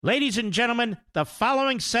Ladies and gentlemen, the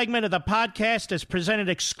following segment of the podcast is presented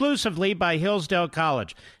exclusively by Hillsdale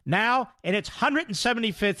College, now in its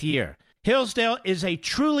 175th year. Hillsdale is a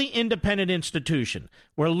truly independent institution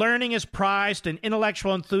where learning is prized and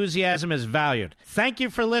intellectual enthusiasm is valued. Thank you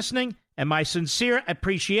for listening, and my sincere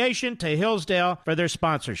appreciation to Hillsdale for their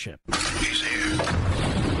sponsorship. He's here.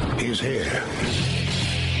 He's here.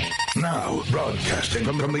 Now, broadcasting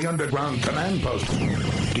from the underground command post,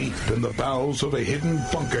 deep in the bowels of a hidden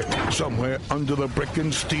bunker, somewhere under the brick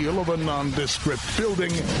and steel of a nondescript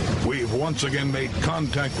building, we've once again made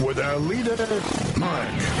contact with our leader, Mark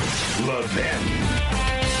Levin.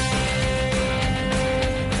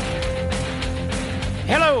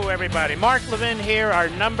 Hello, everybody. Mark Levin here. Our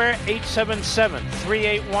number,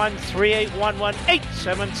 877-381-3811,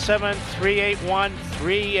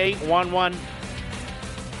 877-381-3811.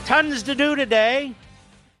 Tons to do today.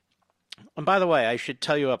 And by the way, I should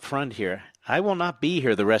tell you up front here, I will not be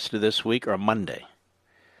here the rest of this week or Monday.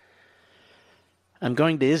 I'm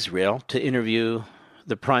going to Israel to interview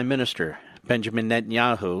the Prime Minister, Benjamin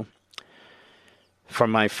Netanyahu, for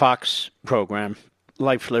my Fox program,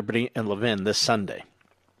 Life, Liberty, and Levin, this Sunday.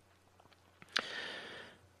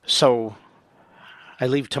 So I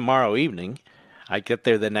leave tomorrow evening. I get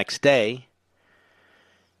there the next day.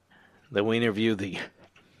 Then we interview the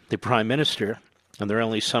Prime Minister, and there are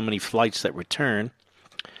only so many flights that return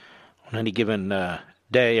on any given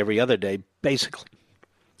day, every other day, basically.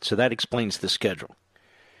 So that explains the schedule.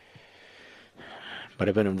 But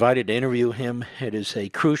I've been invited to interview him. It is a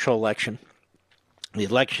crucial election. The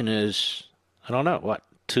election is, I don't know,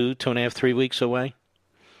 2.5, 3 weeks away?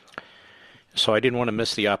 So I didn't want to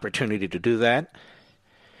miss the opportunity to do that.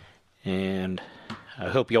 And I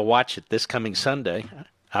hope you'll watch it this coming Sunday.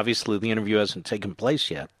 Obviously, the interview hasn't taken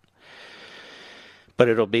place yet. But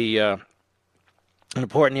it'll be an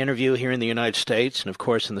important interview here in the United States and, of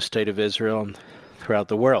course, in the state of Israel and throughout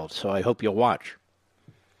the world. So I hope you'll watch.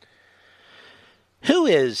 Who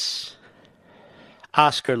is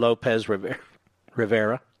Oscar Lopez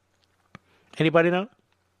Rivera? Anybody know?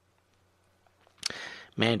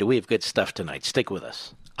 Man, do we have good stuff tonight. Stick with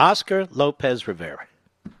us. Oscar Lopez Rivera.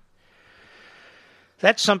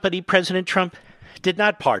 That's somebody President Trump did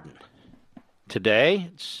not pardon. Today,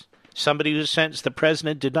 it's somebody whose sentence the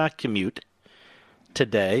president did not commute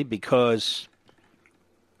today because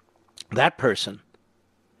that person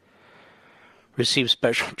received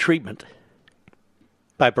special treatment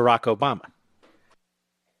by Barack Obama.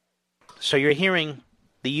 So you're hearing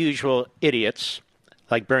the usual idiots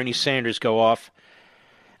like Bernie Sanders go off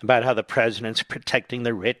about how the president's protecting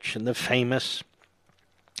the rich and the famous.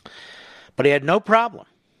 But he had no problem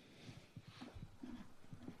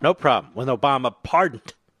when Obama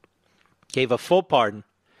pardoned, gave a full pardon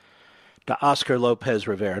to Oscar Lopez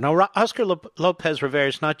Rivera. Now, Oscar Lopez Rivera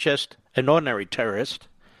is not just an ordinary terrorist.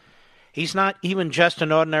 He's not even just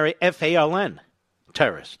an ordinary FALN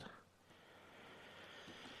terrorist.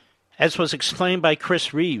 As was explained by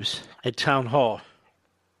Chris Reeves at Town Hall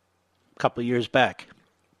a couple of years back,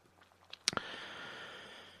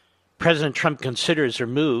 President Trump considers her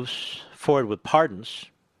moves forward with pardons.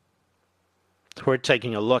 We're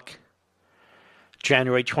taking a look.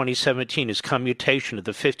 January 2017, his commutation of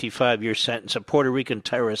the 55-year sentence of Puerto Rican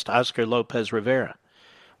terrorist Oscar Lopez Rivera,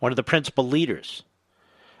 one of the principal leaders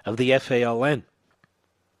of the FALN.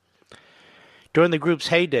 During the group's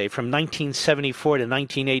heyday from 1974 to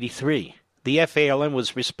 1983, the FALN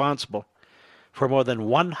was responsible for more than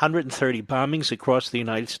 130 bombings across the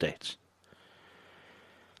United States.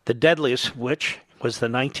 The deadliest of which was the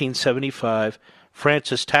 1975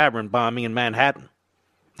 Francis Tavern bombing in Manhattan.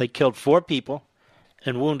 They killed 4 people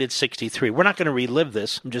and wounded 63. We're not going to relive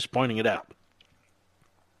this. I'm just pointing it out.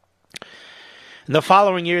 In the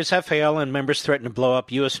following years, FALN members threatened to blow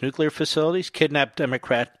up U.S. nuclear facilities, kidnap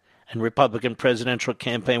Democrat and Republican presidential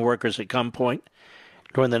campaign workers at gunpoint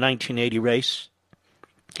during the 1980 race,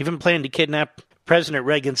 even planned to kidnap President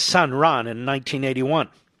Reagan's son, Ron, in 1981.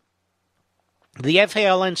 The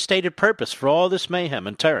FALN's stated purpose for all this mayhem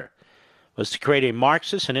and terror was to create a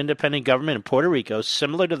Marxist and independent government in Puerto Rico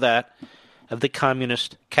similar to that of the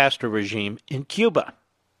communist Castro regime in Cuba.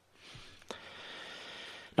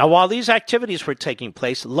 Now, while these activities were taking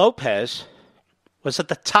place, Lopez was at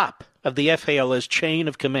the top of the FALN's chain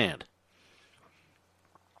of command.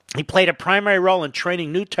 He played a primary role in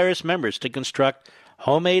training new terrorist members to construct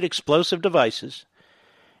homemade explosive devices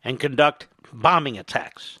and conduct bombing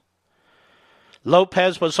attacks.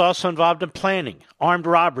 Lopez was also involved in planning armed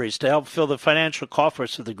robberies to help fill the financial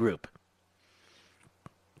coffers of the group.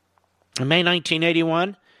 In May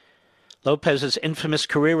 1981, Lopez's infamous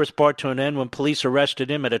career was brought to an end when police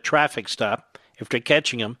arrested him at a traffic stop after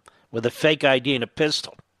catching him with a fake ID and a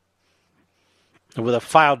pistol, and with a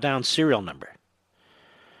filed-down serial number.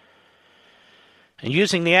 And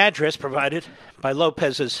using the address provided by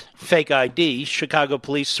Lopez's fake ID, Chicago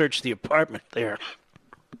police searched the apartment there.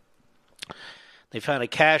 They found a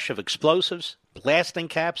cache of explosives, blasting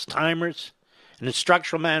caps, timers, an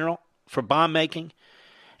instructional manual for bomb making.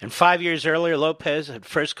 And 5 years earlier, Lopez had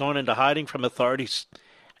first gone into hiding from authorities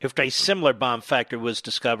after a similar bomb factory was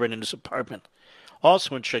discovered in his apartment,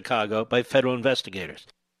 also in Chicago, by federal investigators.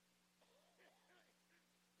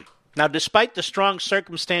 Now, despite the strong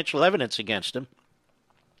circumstantial evidence against him,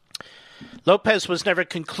 Lopez was never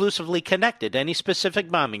conclusively connected to any specific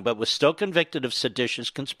bombing, but was still convicted of seditious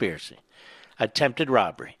conspiracy, attempted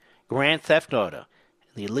robbery, grand theft auto,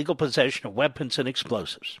 and the illegal possession of weapons and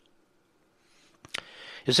explosives.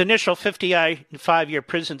 His initial 55-year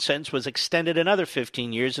prison sentence was extended another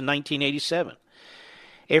 15 years in 1987,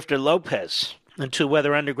 after Lopez and two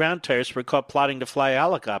Weather Underground terrorists were caught plotting to fly a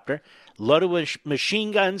helicopter loaded with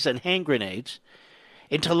machine guns and hand grenades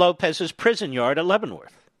into Lopez's prison yard at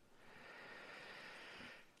Leavenworth.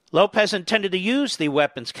 Lopez intended to use the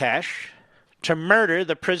weapons cache to murder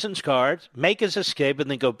the prison's guards, make his escape,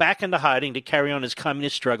 and then go back into hiding to carry on his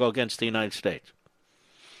communist struggle against the United States.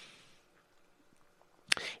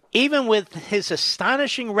 Even with his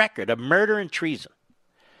astonishing record of murder and treason,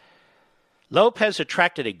 Lopez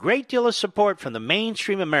attracted a great deal of support from the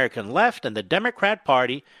mainstream American left and the Democrat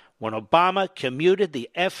Party when Obama commuted the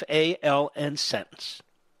FALN sentence.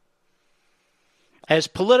 As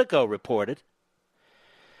Politico reported,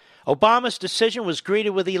 Obama's decision was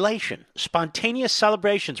greeted with elation. Spontaneous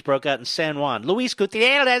celebrations broke out in San Juan. Luis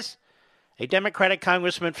Gutierrez, a Democratic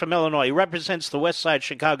congressman from Illinois, represents the West Side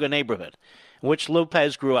Chicago neighborhood in which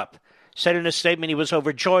Lopez grew up, said in a statement he was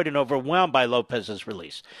overjoyed and overwhelmed by Lopez's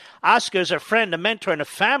release. Oscar's a friend, a mentor, and a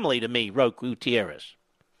family to me, wrote Gutierrez.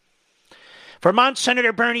 Vermont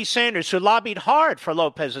Senator Bernie Sanders, who lobbied hard for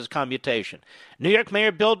Lopez's commutation, New York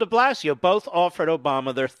Mayor Bill de Blasio, both offered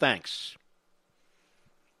Obama their thanks.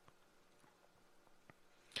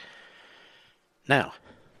 Now,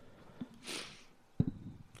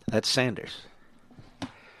 that's Sanders.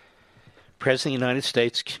 President of the United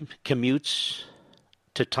States commutes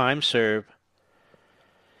to time serve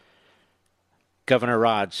Governor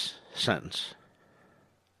Rod's sentence.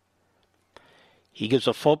 He gives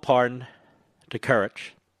a full pardon to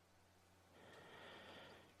Courage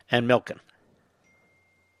and Milken.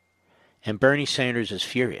 And Bernie Sanders is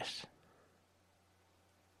furious.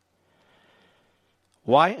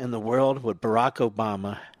 Why in the world would Barack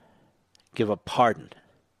Obama give a pardon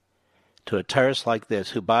to a terrorist like this,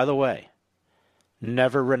 who, by the way,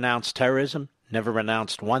 never renounced terrorism, never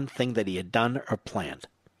renounced one thing that he had done or planned?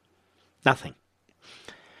 Nothing.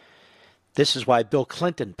 This is why Bill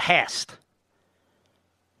Clinton passed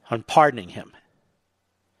on pardoning him,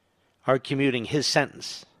 or commuting his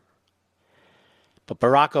sentence. But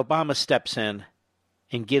Barack Obama steps in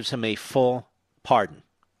and gives him a full pardon.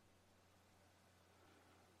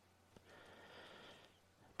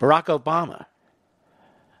 Barack Obama,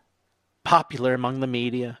 popular among the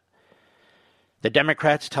media. The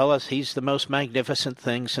Democrats tell us he's the most magnificent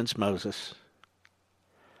thing since Moses.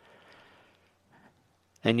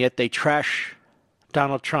 And yet they trash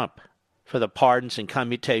Donald Trump for the pardons and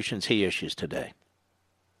commutations he issues today.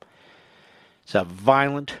 He's a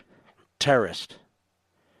violent terrorist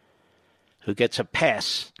who gets a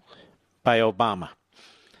pass by Obama.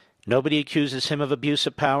 Nobody accuses him of abuse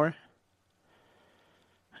of power.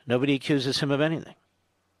 Nobody accuses him of anything.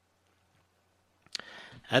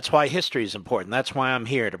 That's why history is important. That's why I'm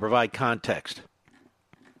here, to provide context.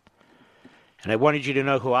 And I wanted you to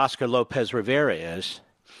know who Oscar Lopez Rivera is,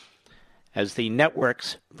 as the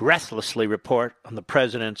networks breathlessly report on the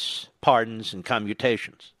president's pardons and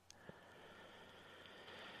commutations,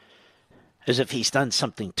 as if he's done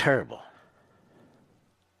something terrible.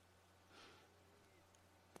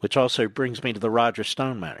 Which also brings me to the Roger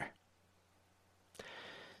Stone matter.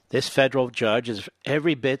 This federal judge is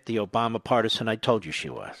every bit the Obama partisan I told you she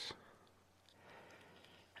was.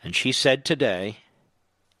 And she said today,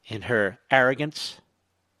 in her arrogance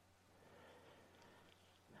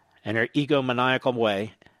and her egomaniacal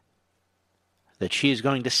way, that she is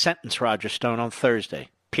going to sentence Roger Stone on Thursday,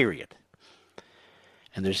 period.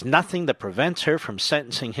 And there's nothing that prevents her from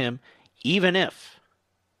sentencing him, even if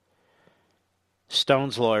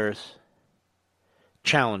Stone's lawyers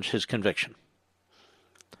challenge his conviction.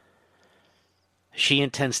 She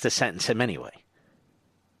intends to sentence him anyway.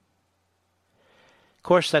 Of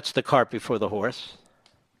course, that's the cart before the horse.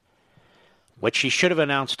 What she should have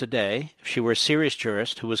announced today, if she were a serious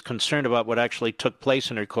jurist who was concerned about what actually took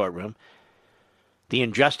place in her courtroom, the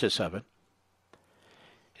injustice of it,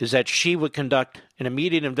 is that she would conduct an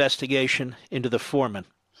immediate investigation into the foreman,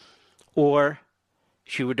 or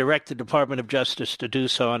she would direct the Department of Justice to do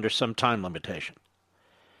so under some time limitation.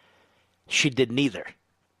 She did neither.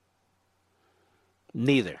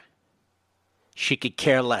 Neither. She could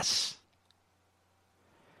care less.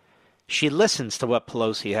 She listens to what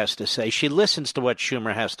Pelosi has to say. She listens to what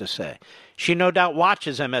Schumer has to say. She no doubt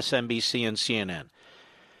watches MSNBC and CNN.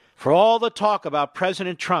 For all the talk about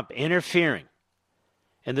President Trump interfering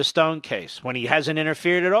in the Stone case, when he hasn't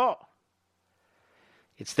interfered at all,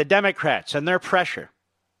 it's the Democrats and their pressure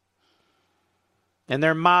and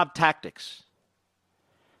their mob tactics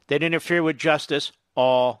that interfere with justice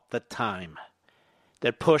all the time,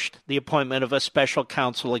 that pushed the appointment of a special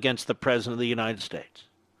counsel against the President of the United States,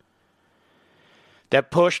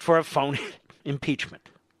 that pushed for a phony impeachment,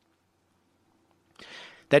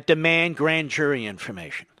 that demand grand jury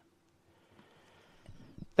information,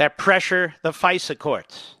 that pressure the FISA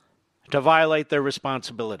courts to violate their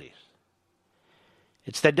responsibilities.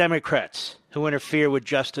 It's the Democrats who interfere with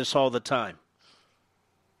justice all the time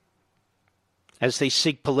as they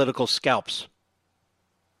seek political scalps.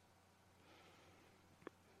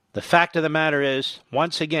 The fact of the matter is,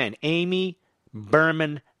 once again, Amy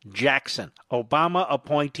Berman Jackson, Obama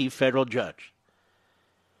appointee federal judge,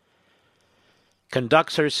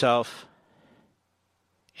 conducts herself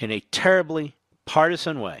in a terribly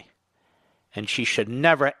partisan way, and she should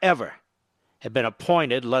never, ever have been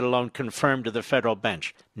appointed, let alone confirmed to the federal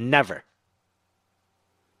bench. Never.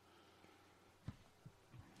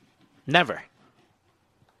 Never.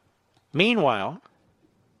 Meanwhile,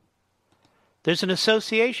 there's an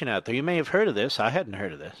association out there. You may have heard of this. I hadn't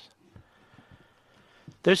heard of this.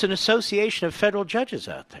 There's an association of federal judges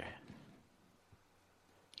out there.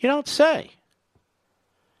 You don't say.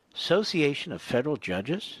 Association of Federal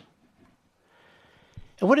Judges?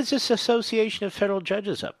 And what is this Association of Federal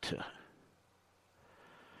Judges up to?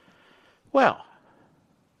 Well,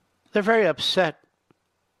 they're very upset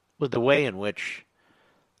with the way in which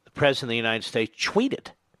the President of the United States tweeted.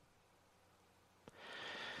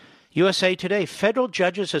 USA Today, Federal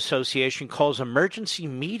Judges Association calls emergency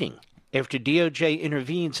meeting after DOJ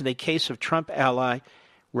intervenes in a case of Trump ally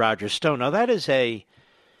Roger Stone. Now, that is a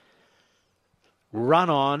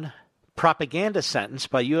run-on propaganda sentence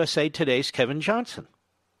by USA Today's Kevin Johnson.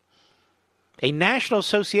 A National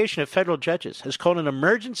Association of Federal Judges has called an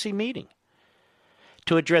emergency meeting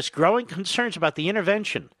to address growing concerns about the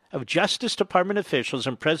intervention of Justice Department officials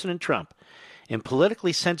and President Trump in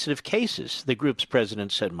politically sensitive cases, the group's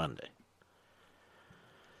president said Monday.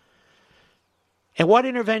 And what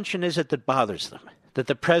intervention is it that bothers them? That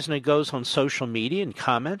the president goes on social media and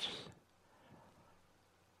comments?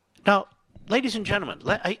 Now, ladies and gentlemen,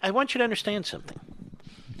 I want you to understand something.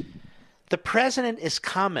 The president is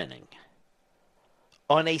commenting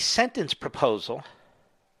on a sentence proposal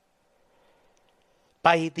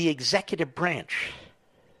by the executive branch.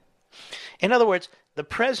 In other words, the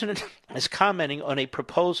president is commenting on a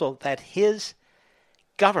proposal that his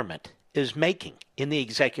government is making in the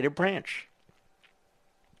executive branch.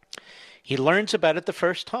 He learns about it the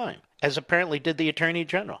first time, as apparently did the Attorney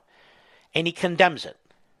General, and he condemns it.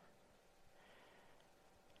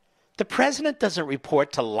 The president doesn't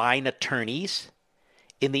report to line attorneys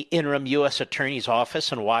in the interim U.S. Attorney's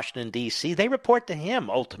Office in Washington, D.C. They report to him,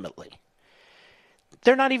 ultimately.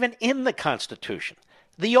 They're not even in the Constitution.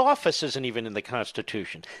 The office isn't even in the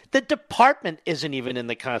Constitution. The department isn't even in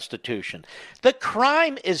the Constitution. The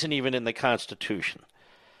crime isn't even in the Constitution.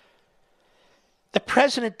 The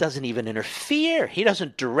president doesn't even interfere. He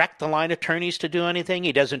doesn't direct the line attorneys to do anything.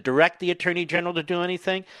 He doesn't direct the Attorney General to do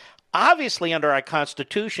anything. Obviously, under our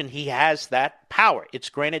Constitution, he has that power. It's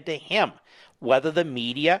granted to him. Whether the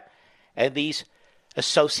media and these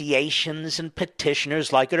associations and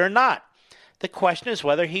petitioners like it or not. The question is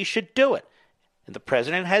whether he should do it. And the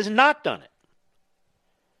president has not done it.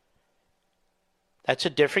 That's a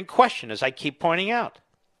different question, as I keep pointing out.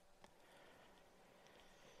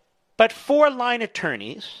 But four-line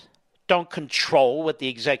attorneys don't control what the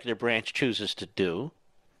executive branch chooses to do.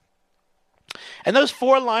 And those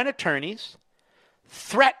four-line attorneys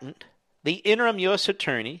threatened the interim U.S.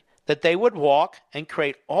 attorney that they would walk and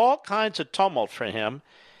create all kinds of tumult for him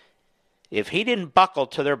if he didn't buckle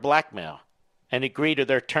to their blackmail and agree to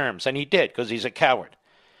their terms. And he did, because he's a coward.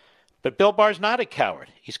 But Bill Barr's not a coward.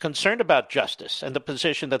 He's concerned about justice and the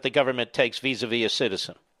position that the government takes vis-a-vis a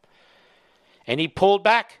citizen. And he pulled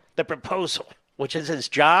back the proposal, which is his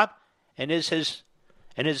job and is his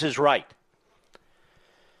right.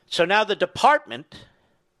 So now the department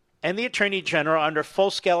and the Attorney General are under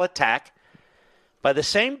full-scale attack by the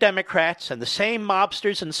same Democrats and the same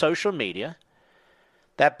mobsters in social media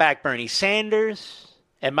that back Bernie Sanders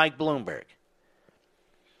and Mike Bloomberg.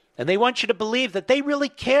 And they want you to believe that they really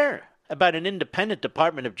care about an independent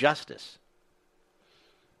Department of Justice.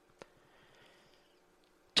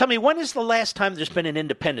 Tell me, when is the last time there's been an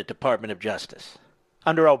independent Department of Justice?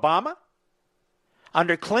 Under Obama?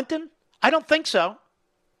 Under Clinton? I don't think so.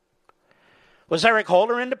 Was Eric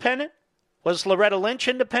Holder independent? Was Loretta Lynch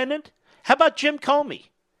independent? How about Jim Comey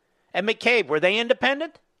and McCabe? Were they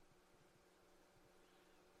independent?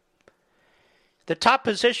 The top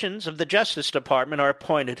positions of the Justice Department are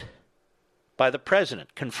appointed by the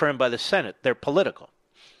president, confirmed by the Senate. They're political.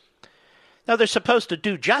 Now, they're supposed to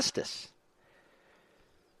do justice.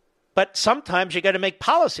 But sometimes you got to make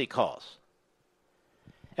policy calls.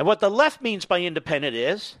 And what the left means by independent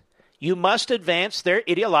is you must advance their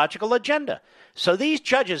ideological agenda. So these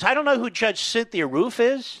judges, I don't know who Judge Cynthia Roof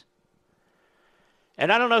is,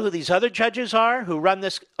 and I don't know who these other judges are who run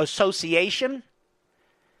this association,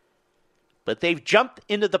 but they've jumped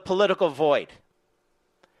into the political void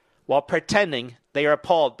while pretending they are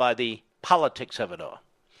appalled by the politics of it all.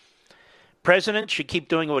 President should keep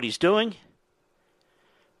doing what he's doing.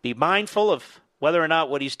 Be mindful of whether or not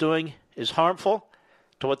what he's doing is harmful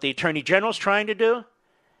to what the Attorney General is trying to do.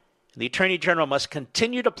 The Attorney General must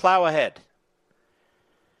continue to plow ahead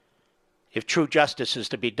if true justice is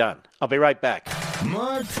to be done. I'll be right back.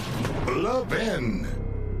 Mark Levin.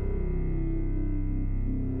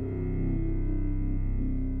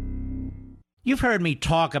 You've heard me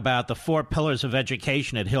talk about the 4 pillars of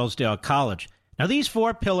education at Hillsdale College. Now, these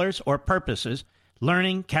 4 pillars or purposes,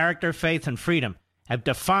 learning, character, faith, and freedom, have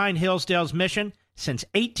defined Hillsdale's mission since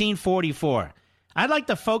 1844. I'd like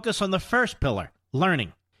to focus on the first pillar,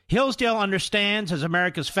 learning. Hillsdale understands, as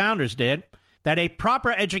America's founders did, that a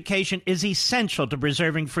proper education is essential to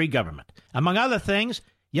preserving free government. Among other things,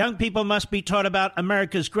 young people must be taught about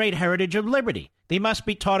America's great heritage of liberty. They must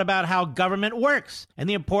be taught about how government works and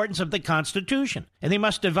the importance of the Constitution. And they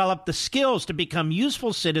must develop the skills to become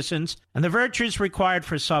useful citizens and the virtues required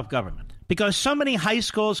for self-government. Because so many high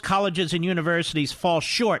schools, colleges, and universities fall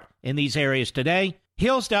short in these areas today,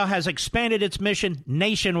 Hillsdale has expanded its mission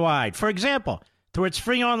nationwide. For example, through its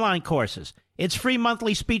free online courses, its free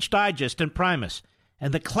monthly speech digest and Primus,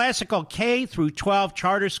 and the classical K through 12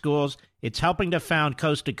 charter schools it's helping to found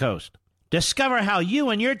coast to coast. Discover how you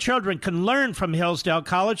and your children can learn from Hillsdale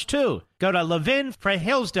College, too. Go to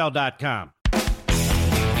levinforhillsdale.com.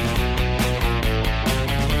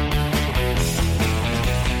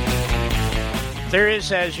 There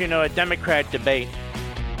is, as you know, a Democrat debate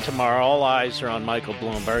tomorrow. All eyes are on Michael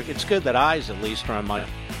Bloomberg. It's good that eyes, at least, are on Michael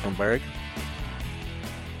Bloomberg.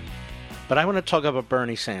 But I want to talk about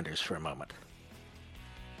Bernie Sanders for a moment.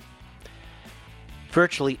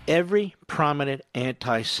 Virtually every prominent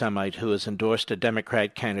anti-Semite who has endorsed a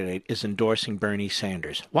Democrat candidate is endorsing Bernie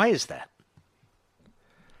Sanders. Why is that?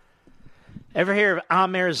 Ever hear of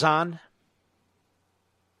Amir Zahn?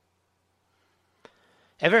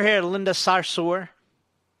 Ever hear of Linda Sarsour?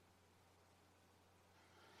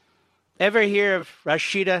 Ever hear of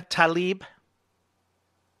Rashida Tlaib?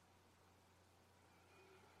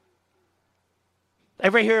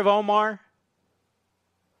 Ever hear of Omar?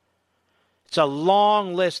 It's a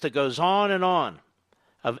long list that goes on and on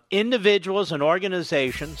of individuals and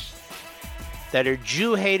organizations that are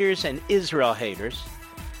Jew haters and Israel haters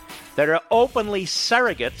that are openly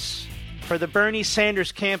surrogates for the Bernie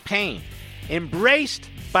Sanders campaign, embraced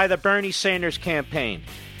by the Bernie Sanders campaign.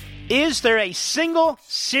 Is there a single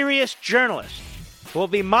serious journalist who will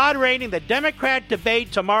be moderating the Democrat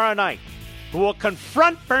debate tomorrow night who will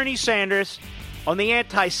confront Bernie Sanders on the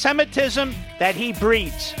anti-Semitism that he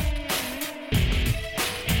breeds?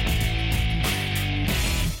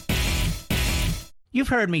 You've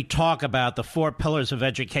heard me talk about the 4 pillars of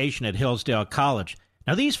education at Hillsdale College.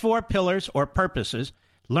 Now, these 4 pillars or purposes,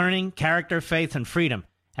 learning, character, faith, and freedom,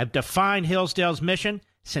 have defined Hillsdale's mission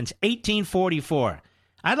since 1844.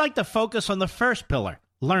 I'd like to focus on the first pillar,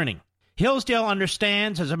 learning. Hillsdale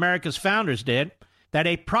understands, as America's founders did, that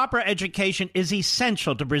a proper education is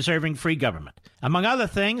essential to preserving free government. Among other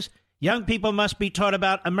things, young people must be taught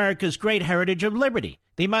about America's great heritage of liberty.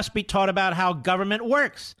 They must be taught about how government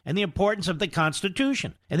works and the importance of the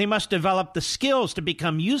Constitution. And they must develop the skills to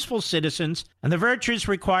become useful citizens and the virtues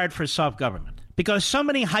required for self-government. Because so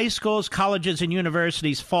many high schools, colleges, and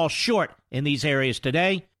universities fall short in these areas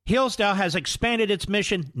today, Hillsdale has expanded its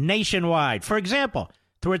mission nationwide. For example,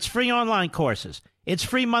 through its free online courses, its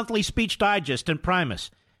free monthly speech digest and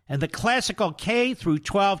Primus, and the classical K through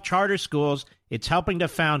 12 charter schools it's helping to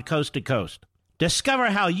found coast to coast. Discover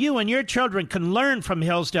how you and your children can learn from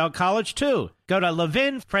Hillsdale College, too. Go to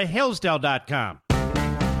levinforhillsdale.com.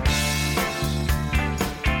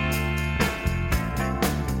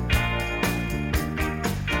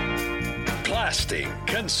 Blasting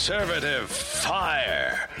conservative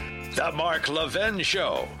fire. The Mark Levin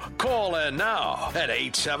Show. Call in now at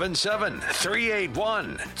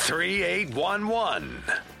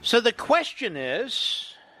 877-381-3811. So the question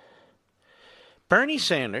is, Bernie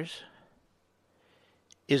Sanders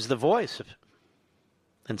is the voice of,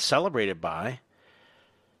 and celebrated by,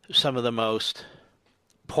 some of the most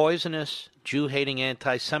poisonous, Jew-hating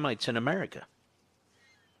anti-Semites in America.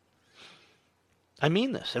 I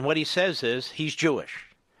mean this. And what he says is he's Jewish.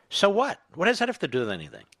 So what? What does that have to do with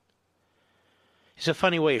anything? It's a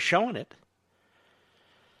funny way of showing it.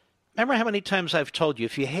 Remember how many times I've told you,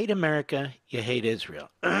 if you hate America, you hate Israel.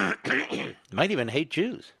 You might even hate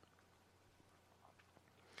Jews.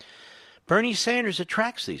 Bernie Sanders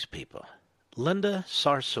attracts these people. Linda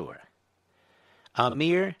Sarsour,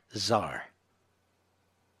 Amir Zar,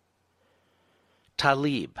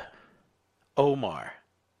 Talib, Omar.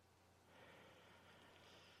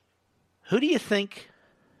 Who do you think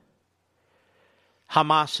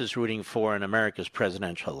Hamas is rooting for in America's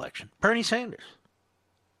presidential election? Bernie Sanders.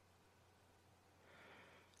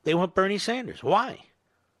 They want Bernie Sanders. Why?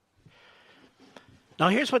 Now,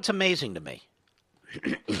 here's what's amazing to me.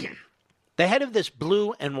 The head of this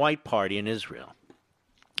blue and white party in Israel,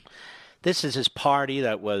 this is his party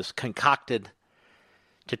that was concocted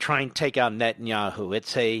to try and take out Netanyahu.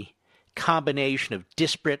 It's a combination of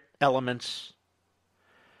disparate elements.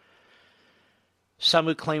 Some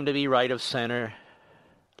who claim to be right of center,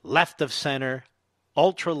 left of center,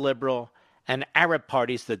 ultra-liberal, and Arab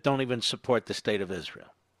parties that don't even support the state of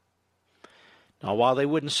Israel. Now, while they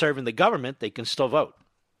wouldn't serve in the government, they can still vote.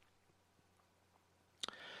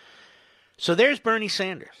 So there's Bernie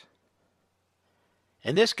Sanders.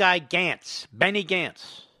 And this guy Gantz, Benny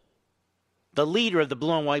Gantz, the leader of the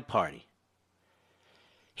Blue and White Party,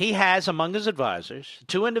 he has among his advisors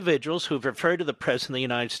two individuals who've referred to the President of the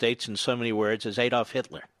United States in so many words as Adolf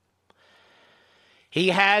Hitler. He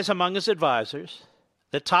has among his advisors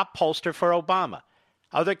the top pollster for Obama,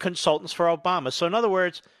 other consultants for Obama. So in other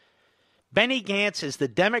words, Benny Gantz is the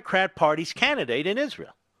Democrat Party's candidate in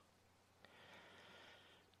Israel.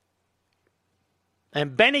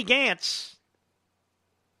 And Benny Gantz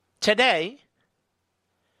today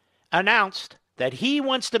announced that he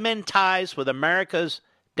wants to mend ties with America's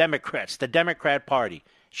Democrats, the Democrat Party,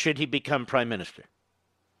 should he become prime minister.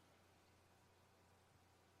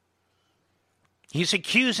 He's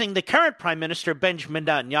accusing the current prime minister, Benjamin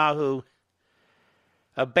Netanyahu,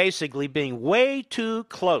 of basically being way too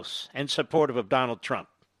close and supportive of Donald Trump.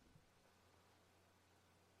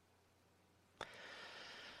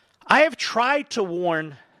 I have tried to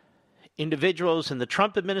warn individuals in the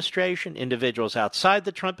Trump administration, individuals outside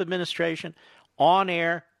the Trump administration, on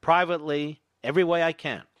air, privately, every way I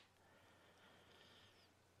can,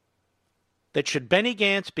 that should Benny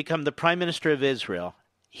Gantz become the prime minister of Israel,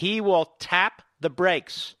 he will tap the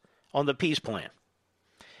brakes on the peace plan.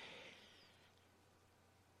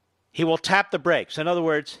 He will tap the brakes. In other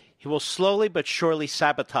words, he will slowly but surely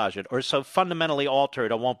sabotage it, or so fundamentally alter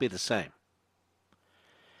it, it won't be the same.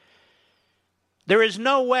 There is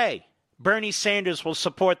no way Bernie Sanders will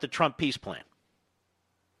support the Trump peace plan,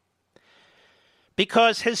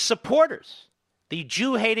 because his supporters, the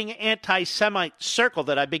Jew-hating anti-Semite circle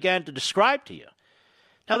that I began to describe to you,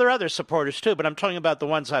 now there are other supporters too, but I'm talking about the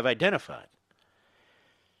ones I've identified,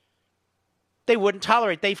 they wouldn't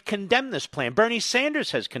tolerate. They've condemned this plan. Bernie Sanders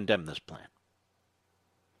has condemned this plan.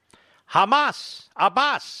 Hamas,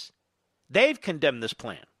 Abbas, they've condemned this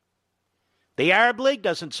plan. The Arab League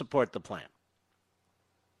doesn't support the plan.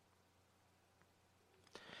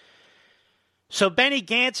 So Benny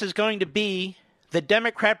Gantz is going to be the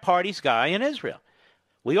Democrat Party's guy in Israel.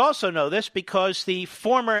 We also know this because the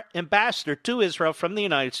former ambassador to Israel from the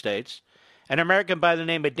United States, an American by the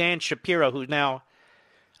name of Dan Shapiro, who now,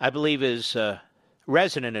 I believe, is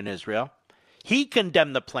resident in Israel, he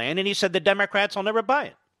condemned the plan, and he said the Democrats will never buy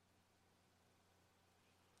it.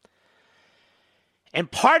 And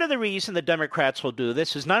part of the reason the Democrats will do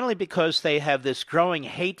this is not only because they have this growing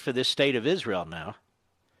hate for this state of Israel now,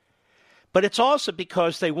 but it's also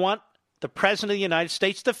because they want the President of the United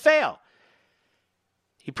States to fail.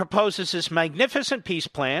 He proposes this magnificent peace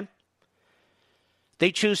plan.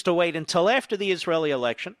 They choose to wait until after the Israeli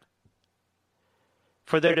election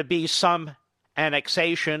for there to be some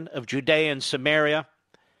annexation of Judea and Samaria,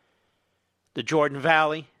 the Jordan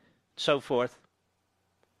Valley, so forth,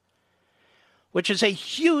 which is a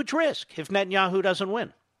huge risk if Netanyahu doesn't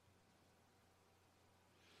win.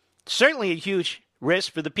 Certainly a huge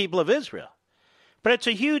risk for the people of Israel. But it's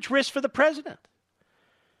a huge risk for the president.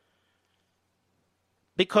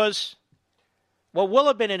 Because what will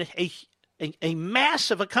have been a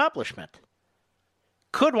massive accomplishment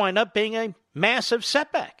could wind up being a massive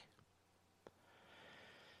setback.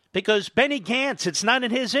 Because Benny Gantz, it's not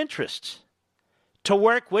in his interests to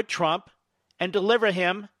work with Trump and deliver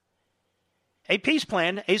him a peace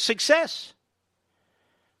plan, a success.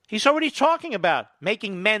 He's already talking about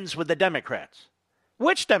making amends with the Democrats.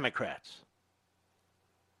 Which Democrats?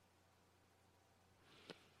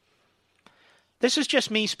 This is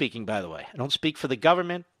just me speaking, by the way. I don't speak for the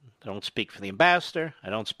government. I don't speak for the ambassador. I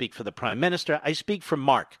don't speak for the prime minister. I speak for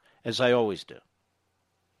Mark, as I always do.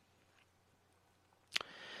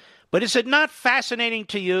 But is it not fascinating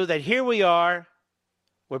to you that here we are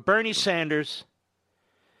with Bernie Sanders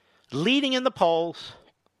leading in the polls,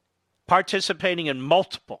 participating in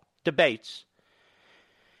multiple debates,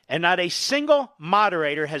 and not a single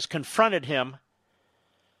moderator has confronted him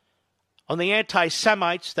on the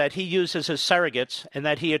anti-Semites that he uses as surrogates and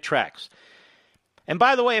that he attracts. And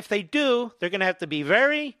by the way, if they do, they're going to have to be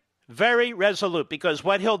very, very resolute, because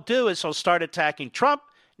what he'll do is he'll start attacking Trump,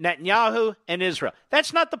 Netanyahu, and Israel.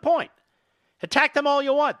 That's not the point. Attack them all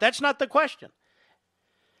you want. That's not the question.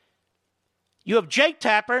 You have Jake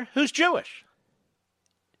Tapper, who's Jewish.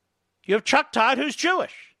 You have Chuck Todd, who's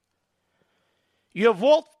Jewish. You have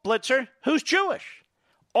Wolf Blitzer, who's Jewish.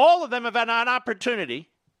 All of them have had an opportunity,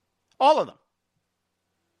 all of them,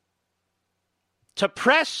 to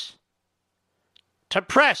press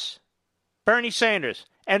Bernie Sanders,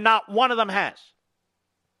 and not one of them has.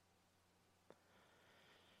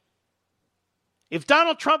 If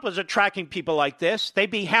Donald Trump was attracting people like this,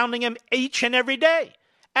 they'd be hounding him each and every day.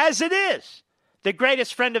 As it is, the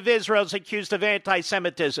greatest friend of Israel is accused of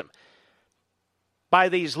anti-Semitism by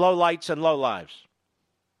these lowlights and lowlives.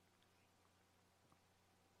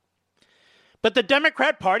 But the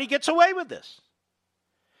Democrat Party gets away with this.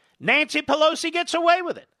 Nancy Pelosi gets away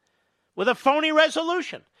with it with a phony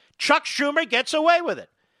resolution. Chuck Schumer gets away with it.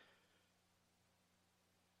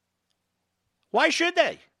 Why should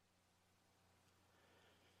they?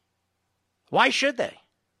 Why should they?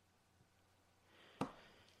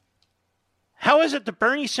 How is it that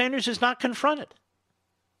Bernie Sanders is not confronted?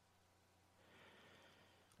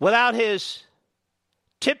 Without his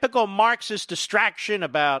typical Marxist distraction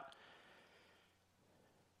about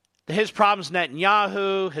his problem's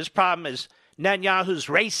Netanyahu, his problem is Netanyahu's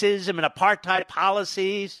racism and apartheid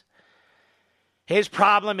policies. His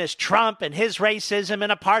problem is Trump and his racism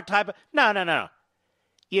and apartheid. No.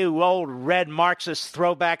 You old red Marxist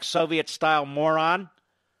throwback Soviet-style moron.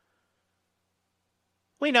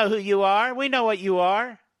 We know who you are. We know what you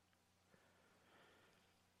are.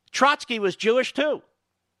 Trotsky was Jewish too.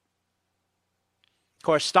 Of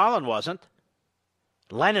course, Stalin wasn't.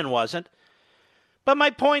 Lenin wasn't. But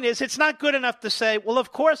my point is, it's not good enough to say, well,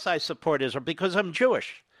 of course I support Israel because I'm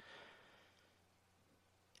Jewish.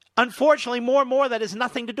 Unfortunately, more and more, that has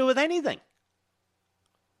nothing to do with anything.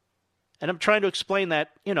 And I'm trying to explain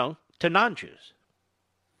that, to non-Jews.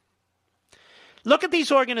 Look at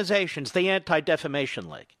these organizations, the Anti-Defamation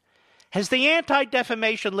League. Has the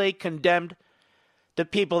Anti-Defamation League condemned the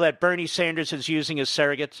people that Bernie Sanders is using as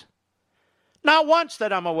surrogates? Not once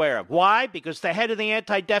that I'm aware of. Why? Because the head of the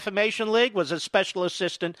Anti-Defamation League was a special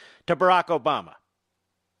assistant to Barack Obama.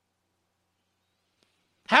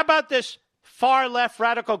 How about this far-left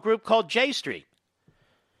radical group called J Street,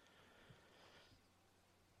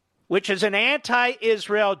 which is an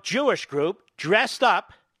anti-Israel Jewish group dressed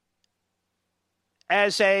up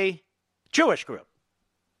as a Jewish group?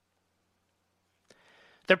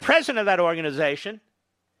 The president of that organization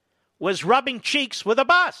was rubbing cheeks with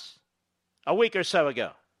Abbas a week or so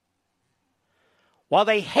ago, while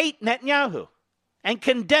they hate Netanyahu and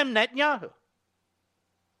condemn Netanyahu.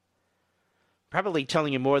 Probably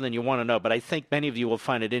telling you more than you want to know, but I think many of you will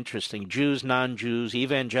find it interesting. Jews, non-Jews,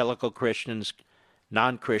 evangelical Christians,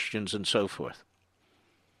 non-Christians, and so forth.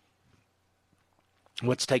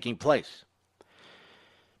 What's taking place?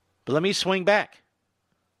 But let me swing back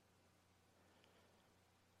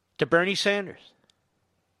to Bernie Sanders.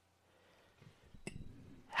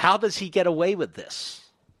 How does he get away with this?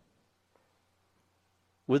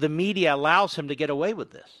 Where the media allows him to get away with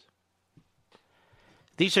this.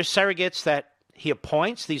 These are surrogates that he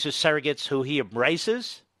appoints. These are surrogates who he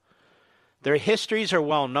embraces. Their histories are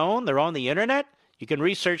well known. They're on the internet. You can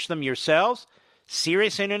research them yourselves.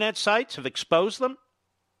 Serious internet sites have exposed them.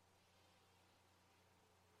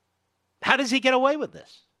 How does he get away with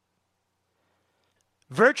this?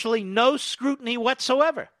 Virtually no scrutiny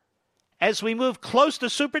whatsoever as we move close to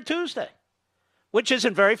Super Tuesday. which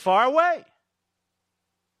isn't very far away.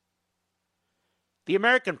 The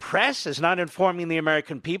American press is not informing the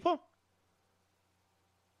American people.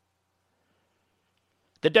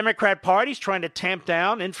 The Democrat Party is trying to tamp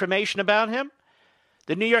down information about him.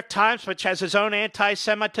 The New York Times, which has its own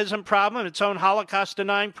anti-Semitism problem, its own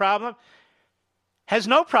Holocaust-denying problem, has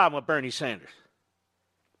no problem with Bernie Sanders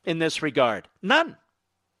in this regard. None.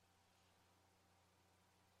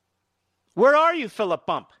 Where are you, Philip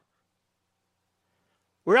Bump?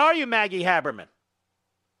 Where are you, Maggie Haberman?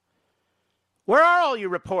 Where are all you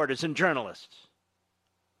reporters and journalists?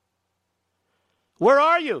 Where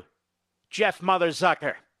are you, Jeff Mother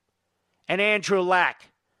Zucker and Andrew Lack?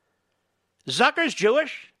 Zucker's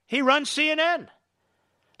Jewish. He runs CNN.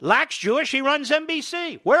 Lack's Jewish. He runs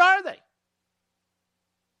NBC. Where are they?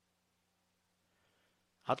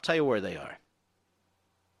 I'll tell you where they are.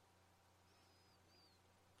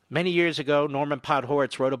 Many years ago, Norman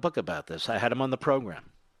Podhoretz wrote a book about this. I had him on the program.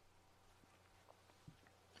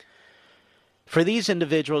 For these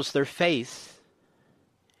individuals, their faith,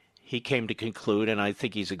 he came to conclude, and I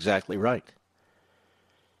think he's exactly right,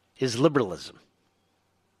 is liberalism.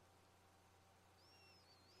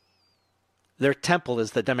 Their temple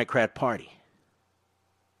is the Democrat Party.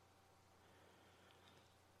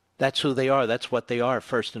 That's who they are. That's what they are,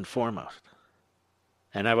 first and foremost.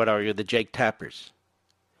 And I would argue the Jake Tappers,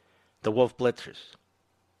 the Wolf Blitzers,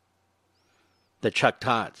 the Chuck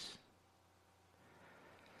Todds.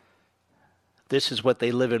 This is what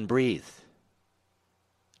they live and breathe.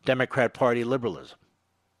 Democrat Party liberalism.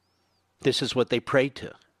 This is what they pray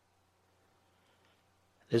to.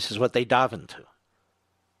 This is what they daven to.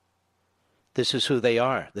 This is who they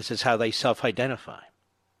are. This is how they self-identify.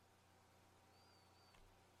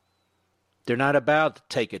 They're not about to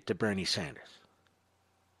take it to Bernie Sanders.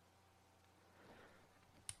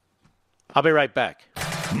 I'll be right back.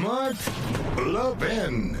 Mark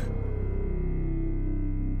Levin.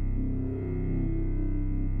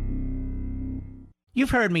 You've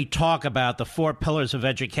heard me talk about the 4 pillars of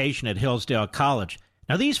education at Hillsdale College.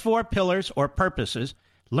 Now, these 4 pillars or purposes,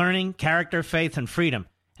 learning, character, faith, and freedom,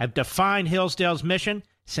 have defined Hillsdale's mission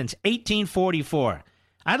since 1844.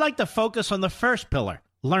 I'd like to focus on the first pillar,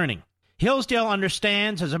 learning. Hillsdale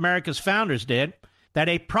understands, as America's founders did, that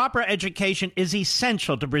a proper education is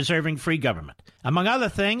essential to preserving free government. Among other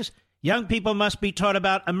things, young people must be taught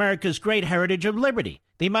about America's great heritage of liberty.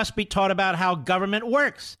 They must be taught about how government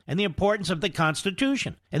works and the importance of the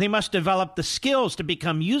Constitution. And they must develop the skills to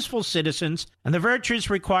become useful citizens and the virtues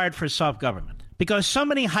required for self-government. Because so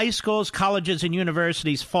many high schools, colleges, and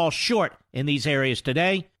universities fall short in these areas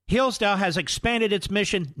today, Hillsdale has expanded its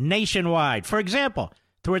mission nationwide. For example,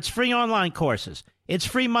 through its free online courses, its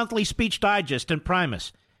free monthly speech digest and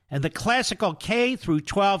Primus, and the classical K through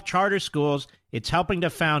 12 charter schools it's helping to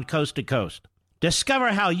found coast to coast.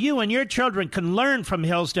 Discover how you and your children can learn from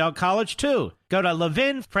Hillsdale College, too. Go to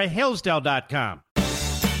levinforhillsdale.com.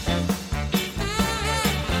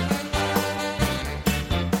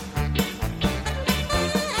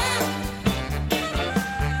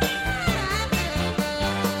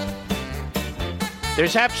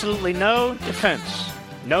 There's absolutely no defense,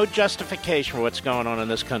 no justification for what's going on in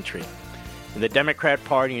this country, in the Democrat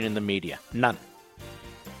Party and in the media. None.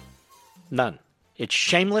 None. It's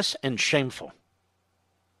shameless and shameful.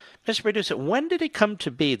 Mr. Producer, when did it come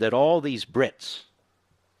to be that all these Brits,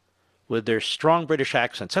 with their strong British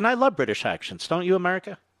accents, and I love British accents, don't you,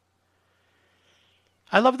 America?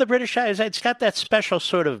 I love the British accent. It's got that special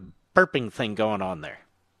sort of burping thing going on there.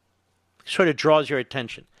 It sort of draws your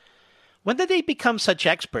attention. When did they become such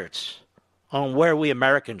experts on where we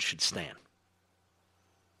Americans should stand?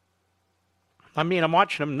 I mean, I'm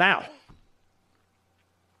watching them now.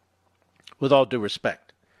 With all due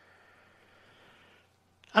respect.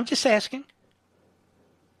 I'm just asking.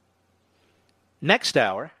 Next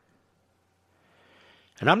hour,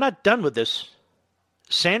 and I'm not done with this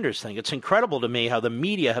Sanders thing. It's incredible to me how the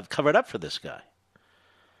media have covered up for this guy.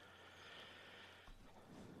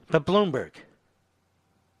 But Bloomberg.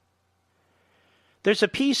 There's a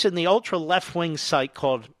piece in the ultra-left-wing site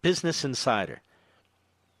called Business Insider.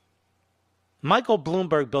 Michael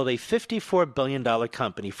Bloomberg built a $54 billion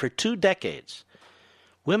company for 2 decades.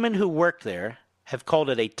 Women who worked there have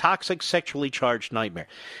called it a toxic, sexually charged nightmare.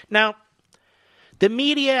 Now, the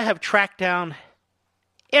media have tracked down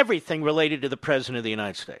everything related to the President of the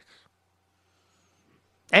United States.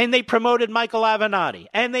 And they promoted Michael Avenatti.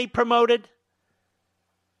 And they promoted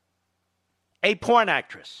a porn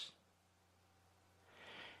actress.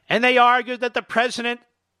 And they argued that the President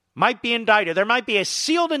might be indicted. There might be a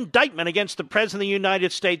sealed indictment against the President of the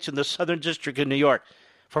United States in the Southern District of New York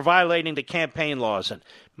for violating the campaign laws. And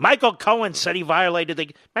Michael Cohen said he violated the...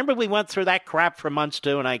 Remember we went through that crap for months,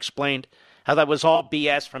 too, and I explained how that was all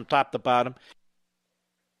BS from top to bottom?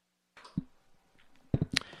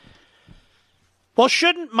 Well,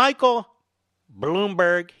 shouldn't Michael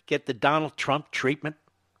Bloomberg get the Donald Trump treatment?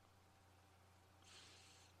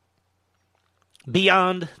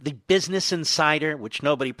 Beyond the Business Insider, which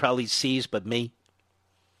nobody probably sees but me.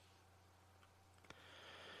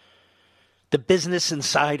 The Business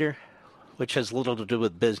Insider, which has little to do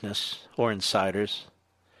with business or insiders.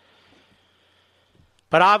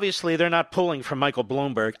 But obviously they're not pulling for Michael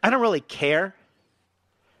Bloomberg. I don't really care.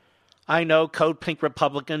 I know Code Pink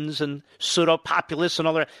Republicans and pseudo-populists and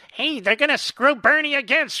all that. Hey, they're going to screw Bernie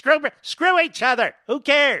again. Screw each other. Who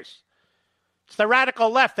cares? It's the radical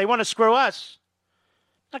left. They want to screw us.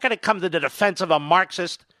 Not going to come to the defense of a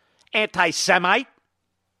Marxist anti-Semite.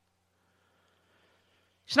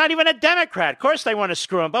 He's not even a Democrat. Of course they want to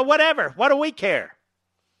screw him, but whatever. What do we care?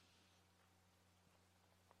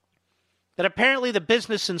 But apparently the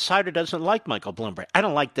Business Insider doesn't like Michael Bloomberg. I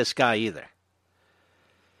don't like this guy either.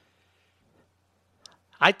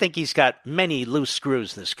 I think he's got many loose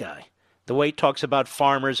screws, this guy. The way he talks about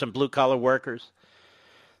farmers and blue-collar workers.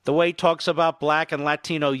 The way he talks about black and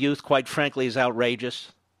Latino youth, quite frankly, is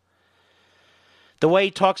outrageous. The way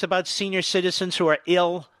he talks about senior citizens who are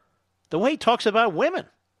ill. The way he talks about women.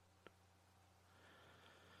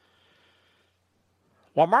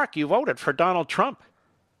 Well, Mark, you voted for Donald Trump.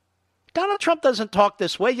 Donald Trump doesn't talk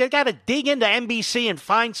this way. You got to dig into NBC and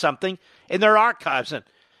find something in their archives,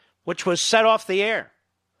 which was set off the air.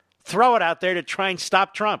 Throw it out there to try and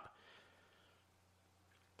stop Trump.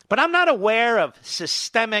 But I'm not aware of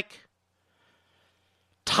systemic,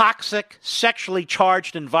 toxic, sexually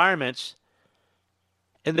charged environments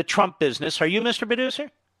in the Trump business. Are you, Mr.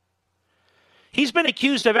 Producer? He's been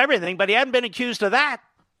accused of everything, but he hasn't been accused of that.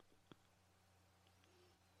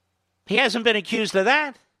 He hasn't been accused of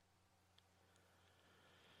that.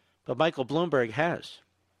 But Michael Bloomberg has.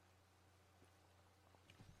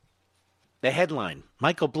 The headline,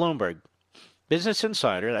 Michael Bloomberg, Business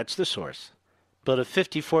Insider, that's the source, built a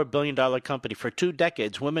 $54 billion company. For 2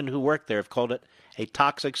 decades, women who work there have called it a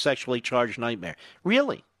toxic, sexually charged nightmare.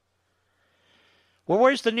 Really? Well,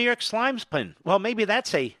 where's the New York Slimes pin? Well, maybe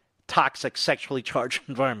that's a toxic, sexually charged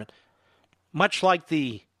environment. Much like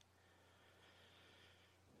the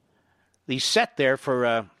set there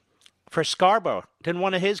for Scarborough. Didn't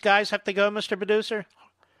one of his guys have to go, Mr. Producer?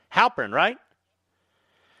 Halpern, right?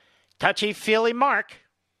 Touchy-feely Mark.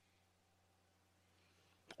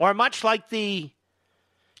 Or much like the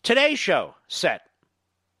Today Show set.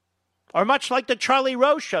 Or much like the Charlie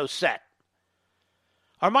Rose Show set.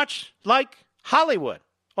 Or much like Hollywood.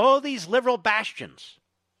 All these liberal bastions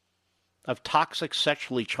of toxic,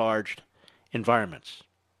 sexually charged environments.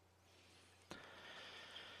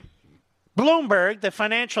 Bloomberg, the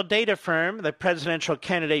financial data firm that presidential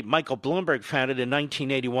candidate Michael Bloomberg founded in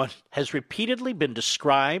 1981, has repeatedly been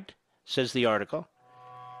described, says the article,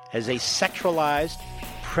 as a sexualized,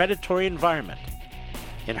 predatory environment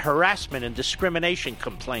in harassment and discrimination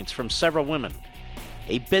complaints from several women.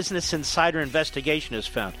 A Business Insider investigation has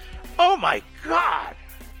found. Oh, my God!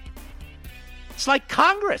 It's like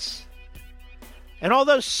Congress and all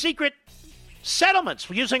those secret settlements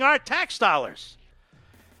using our tax dollars.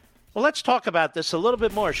 Well, let's talk about this a little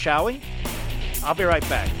bit more, shall we? I'll be right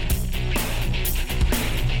back.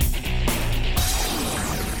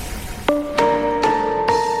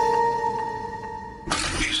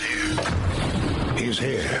 He's here. He's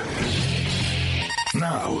here.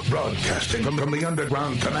 Now, broadcasting from the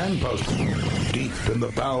underground command post, deep in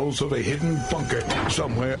the bowels of a hidden bunker,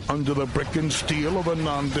 somewhere under the brick and steel of a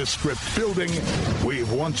nondescript building, we've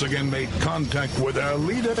once again made contact with our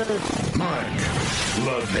leader, Mark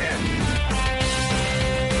Levin.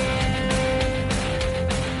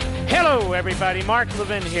 Hello, everybody. Mark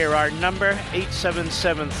Levin here. Our number,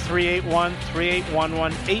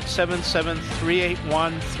 877-381-3811,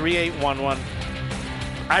 877-381-3811.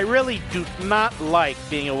 I really do not like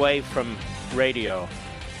being away from radio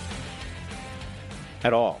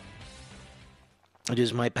at all. It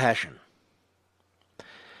is my passion.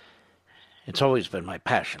 It's always been my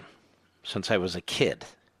passion since I was a kid.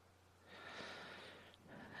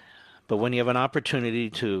 But when you have an opportunity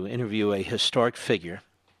to interview a historic figure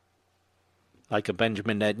like a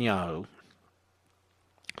Benjamin Netanyahu,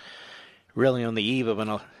 really on the eve of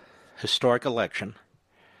an historic election,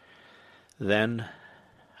 then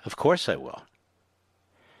of course I will.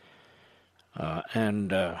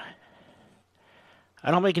 And I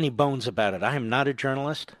don't make any bones about it. I am not a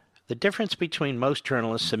journalist. The difference between most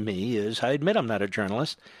journalists and me is I admit I'm not a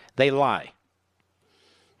journalist. They lie.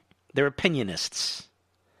 They're opinionists,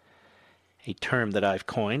 a term that I've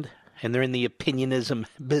coined, and they're in the opinionism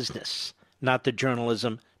business, not the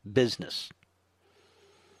journalism business.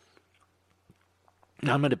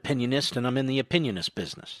 I'm an opinionist, and I'm in the opinionist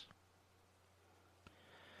business.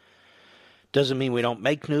 Doesn't mean we don't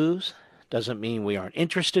make news, doesn't mean we aren't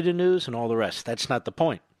interested in news and all the rest. That's not the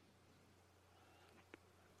point.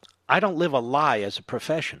 I don't live a lie as a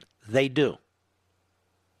profession. They do.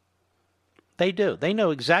 They do. They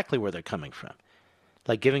know exactly where they're coming from.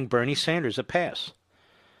 Like giving Bernie Sanders a pass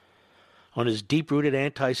on his deep-rooted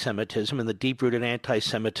anti-Semitism and the deep-rooted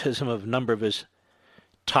anti-Semitism of a number of his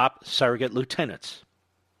top surrogate lieutenants.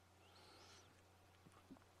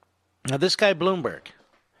 Now, this guy Bloomberg,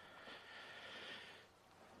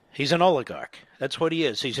 he's an oligarch. That's what he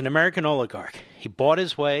is. He's an American oligarch. He bought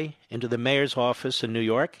his way into the mayor's office in New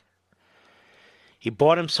York. He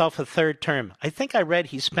bought himself a third term. I think I read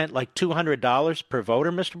he spent like $200 per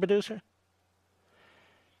voter, Mr. Producer,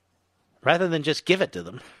 rather than just give it to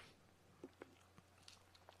them.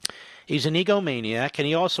 He's an egomaniac, and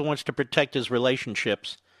he also wants to protect his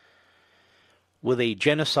relationships with a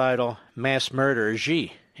genocidal mass murderer,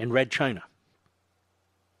 Xi, in Red China.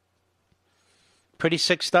 Pretty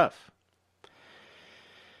sick stuff.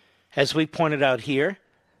 As we pointed out here,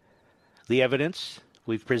 the evidence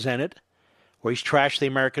we've presented, where he's trashed the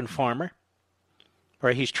American farmer,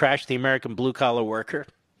 where he's trashed the American blue-collar worker,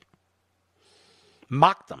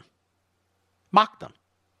 mocked them. Mocked them.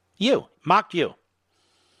 Mocked you.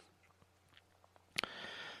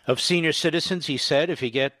 Of senior citizens, he said, if you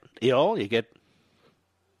get ill, you get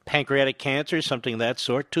pancreatic cancer, something of that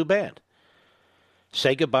sort, too bad.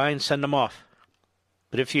 Say goodbye and send them off.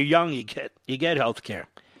 But if you're young, you get health care,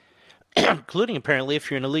 including apparently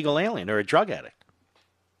if you're an illegal alien or a drug addict.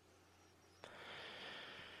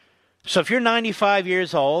 So if you're 95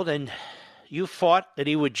 years old and you fought at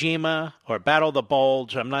Iwo Jima or Battle the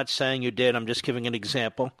Bulge, I'm not saying you did, I'm just giving an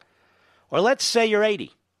example. Or let's say you're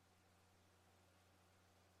 80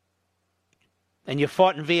 and you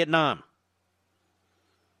fought in Vietnam.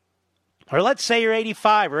 Or let's say you're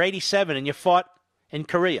 85 or 87 and you fought in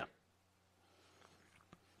Korea.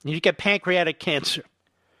 And you get pancreatic cancer.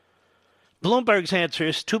 Bloomberg's answer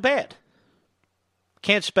is too bad.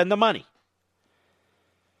 Can't spend the money.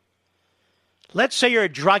 Let's say you're a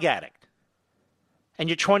drug addict and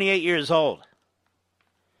you're 28 years old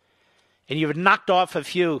and you've knocked off a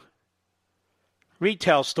few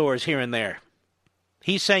retail stores here and there.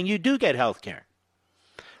 He's saying you do get health care.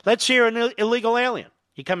 Let's say you're an illegal alien.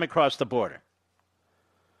 You come across the border.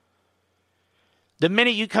 The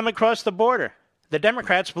minute you come across the border, the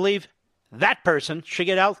Democrats believe that person should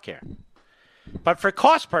get health care. But for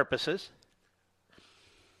cost purposes,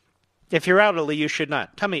 if you're elderly, you should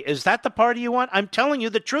not. Tell me, is that the party you want? I'm telling you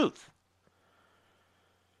the truth.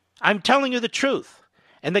 I'm telling you the truth.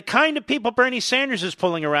 And the kind of people Bernie Sanders is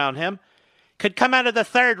pulling around him could come out of the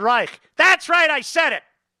Third Reich. That's right, I said it.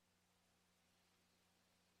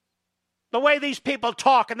 The way these people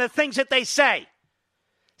talk and the things that they say.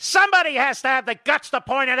 Somebody has to have the guts to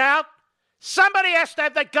point it out. Somebody has to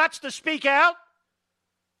have the guts to speak out.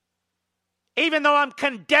 Even though I'm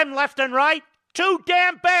condemned left and right, too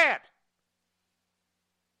damn bad.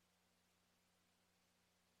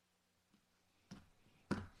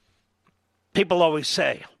 People always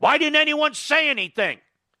say, why didn't anyone say anything?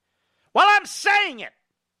 Well, I'm saying it.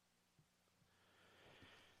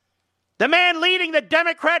 The man leading the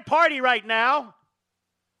Democrat Party right now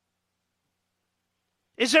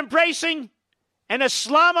is embracing an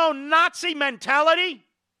Islamo-Nazi mentality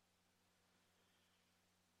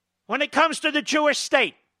when it comes to the Jewish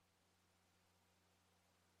state.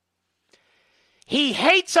 He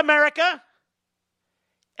hates America.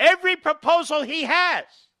 Every proposal he has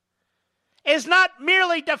is not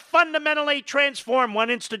merely to fundamentally transform one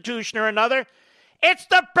institution or another. It's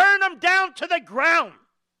to burn them down to the ground.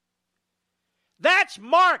 That's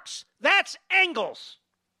Marx. That's Engels.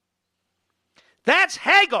 That's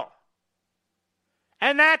Hegel.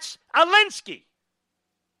 And that's Alinsky.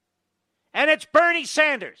 And it's Bernie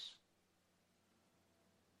Sanders.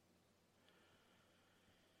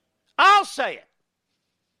 I'll say it.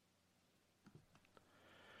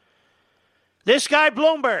 This guy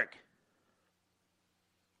Bloomberg,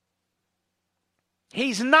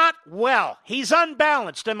 he's not well. He's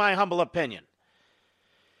unbalanced, in my humble opinion.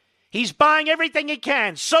 He's buying everything he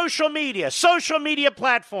can. Social media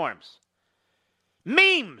platforms,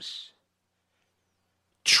 memes,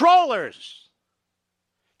 trollers,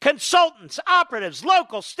 consultants, operatives,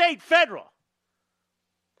 local, state, federal.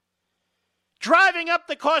 Driving up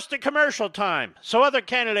the cost of commercial time so other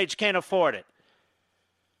candidates can't afford it.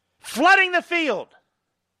 Flooding the field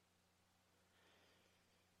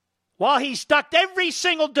while he's ducked every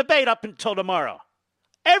single debate up until tomorrow.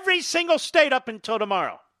 Every single state up until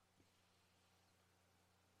tomorrow.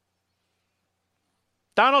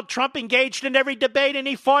 Donald Trump engaged in every debate and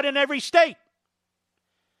he fought in every state.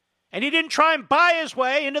 And he didn't try and buy his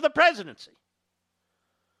way into the presidency.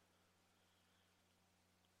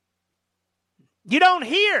 You don't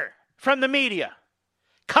hear from the media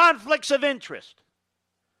conflicts of interest.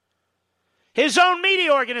 His own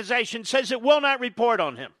media organization says it will not report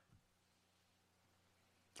on him.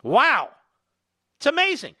 Wow. It's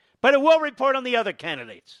amazing. But it will report on the other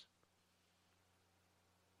candidates.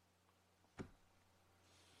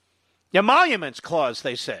 The emoluments clause,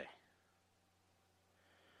 they say.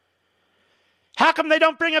 How come they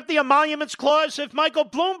don't bring up the emoluments clause if Michael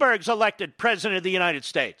Bloomberg's elected president of the United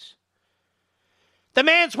States? The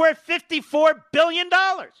man's worth $54 billion.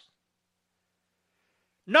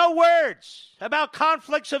 No words about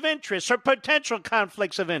conflicts of interest or potential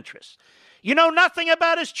conflicts of interest. You know nothing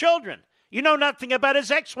about his children. You know nothing about his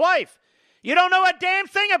ex-wife. You don't know a damn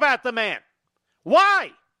thing about the man. Why?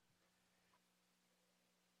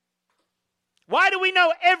 Why do we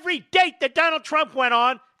know every date that Donald Trump went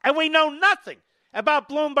on and we know nothing about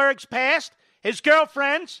Bloomberg's past, his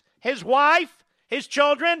girlfriends, his wife, his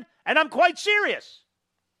children? And I'm quite serious.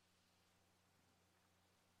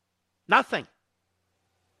 Nothing.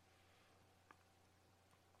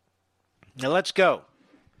 Now let's go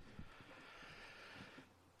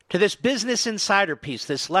to this Business Insider piece,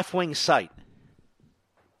 this left-wing site.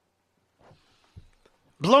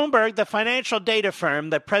 Bloomberg, the financial data firm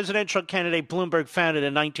that presidential candidate Bloomberg founded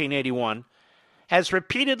in 1981, has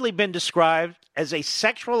repeatedly been described as a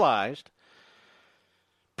sexualized,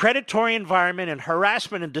 predatory environment and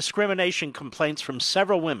harassment and discrimination complaints from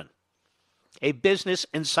several women. A Business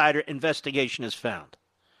Insider investigation has found.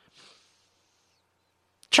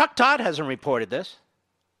 Chuck Todd hasn't reported this.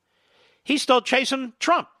 He's still chasing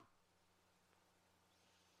Trump.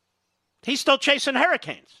 He's still chasing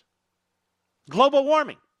hurricanes. Global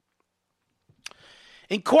warming.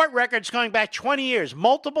 In court records going back 20 years,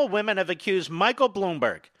 multiple women have accused Michael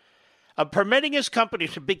Bloomberg of permitting his company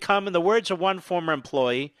to become, in the words of one former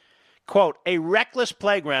employee, quote, a reckless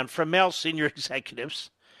playground for male senior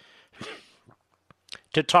executives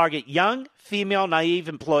to target young, female, naive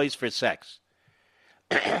employees for sex.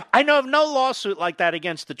 I know of no lawsuit like that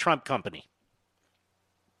against the Trump company.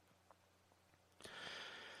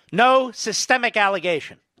 No systemic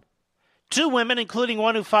allegation. Two women, including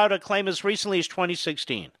one who filed a claim as recently as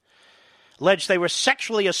 2016, alleged they were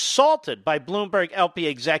sexually assaulted by Bloomberg LP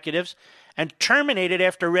executives and terminated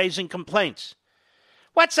after raising complaints.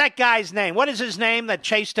 What's that guy's name? What is his name that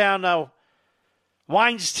chased down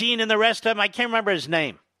Weinstein and the rest of them? I can't remember his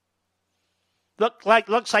name. Looks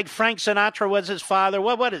like Frank Sinatra was his father.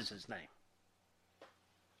 What is his name?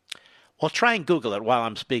 Well, try and Google it while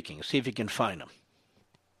I'm speaking. See if you can find him.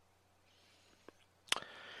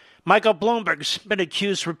 Michael Bloomberg's been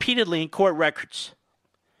accused repeatedly in court records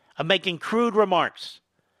of making crude remarks,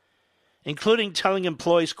 including telling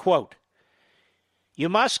employees, quote, you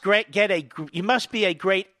must be a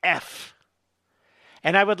great F.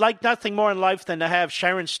 And I would like nothing more in life than to have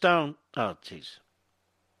Sharon Stone. Oh, jeez.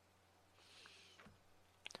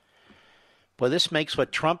 Well, this makes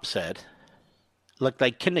what Trump said look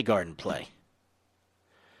like kindergarten play.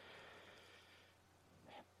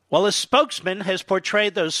 Well, his spokesman has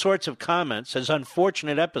portrayed those sorts of comments as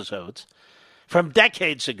unfortunate episodes from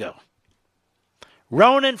decades ago.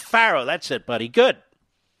 Ronan Farrow, that's it, buddy. Good.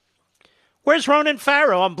 Where's Ronan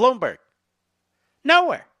Farrow on Bloomberg?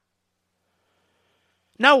 Nowhere.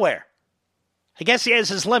 Nowhere. I guess he has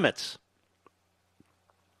his limits.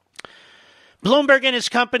 Bloomberg and his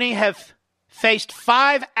company have faced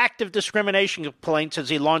 5 active discrimination complaints as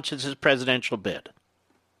he launches his presidential bid.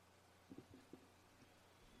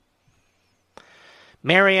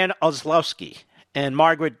 Marianne Oslowski and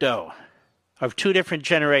Margaret Doe, of 2 different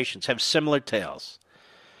generations, have similar tales.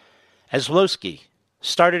 Oslowski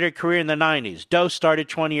started her career in the 90s. Doe started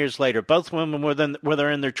 20 years later. Both women were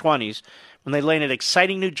in their 20s when they landed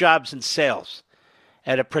exciting new jobs in sales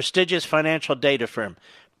at a prestigious financial data firm.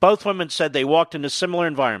 Both women said they walked into similar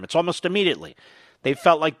environments almost immediately. They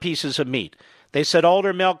felt like pieces of meat. They said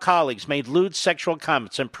older male colleagues made lewd sexual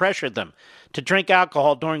comments and pressured them to drink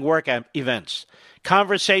alcohol during work events.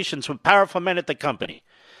 Conversations with powerful men at the company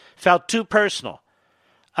felt too personal.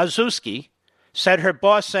 Oslowski said her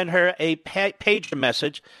boss sent her a pager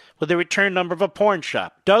message with the return number of a porn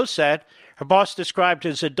shop. Doe said her boss described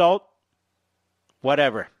his adult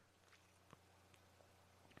whatever.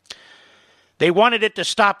 They wanted it to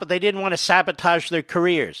stop, but they didn't want to sabotage their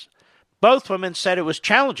careers. Both women said it was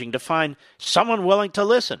challenging to find someone willing to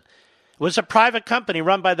listen. was a private company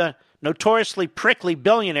run by the notoriously prickly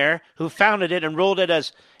billionaire who founded it and ruled it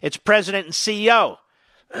as its president and CEO.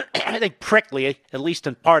 I think prickly, at least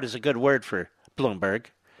in part, is a good word for Bloomberg,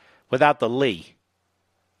 without the Lee.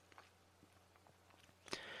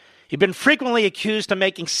 He'd been frequently accused of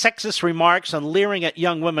making sexist remarks and leering at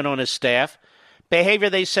young women on his staff, behavior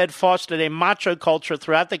they said fostered a macho culture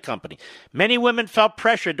throughout the company. Many women felt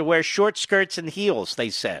pressured to wear short skirts and heels, they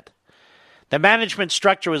said. The management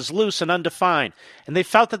structure was loose and undefined, and they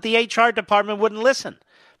felt that the HR department wouldn't listen.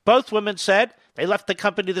 Both women said they left the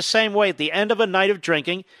company the same way. At the end of a night of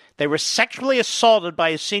drinking, they were sexually assaulted by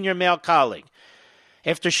a senior male colleague.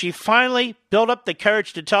 After she finally built up the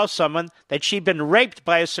courage to tell someone that she'd been raped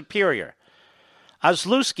by a superior,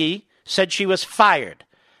 Ozlowski said she was fired.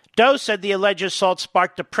 Doe said the alleged assault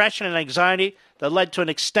sparked depression and anxiety that led to an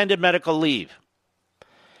extended medical leave.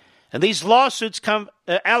 And these allegations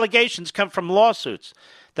come from lawsuits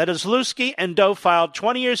that Ozlowski and Doe filed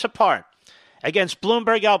 20 years apart against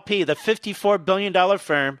Bloomberg LP, the $54 billion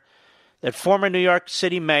firm that former New York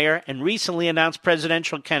City mayor and recently announced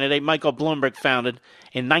presidential candidate Michael Bloomberg founded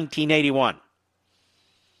in 1981.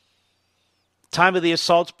 Time of the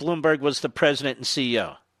assaults, Bloomberg was the president and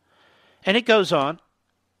CEO. And it goes on.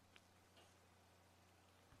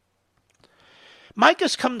 Mike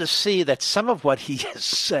has come to see that some of what he has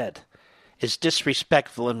said is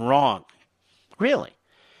disrespectful and wrong. Really.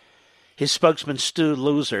 His spokesman, Stu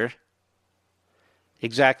Loser,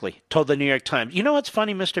 told the New York Times, you know what's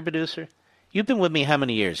funny, Mr. Producer? You've been with me how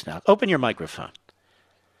many years now? Open your microphone.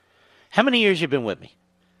 How many years you been with me?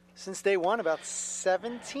 Since day one, about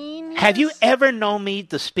 17 years? Have you ever known me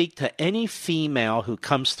to speak to any female who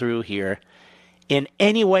comes through here in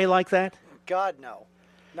any way like that? God, no.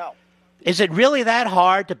 No. Is it really that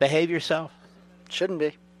hard to behave yourself? Shouldn't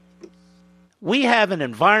be. We have an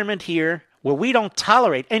environment here where we don't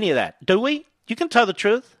tolerate any of that. Do we? You can tell the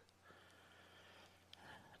truth.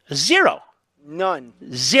 Zero. None.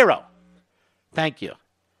 Zero. Thank you.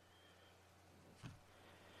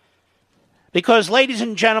 Because, ladies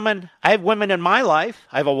and gentlemen, I have women in my life.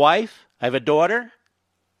 I have a wife. I have a daughter.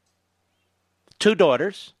 2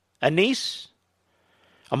 daughters. A niece.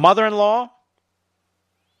 A mother-in-law.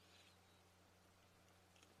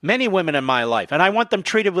 Many women in my life. And I want them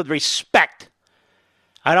treated with respect.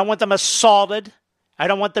 I don't want them assaulted. I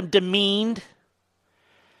don't want them demeaned.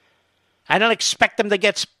 I don't expect them to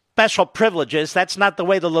get special privileges. That's not the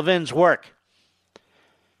way the Levins work.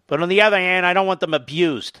 But on the other hand, I don't want them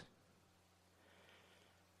abused.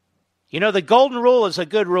 You know, the golden rule is a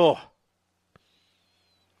good rule.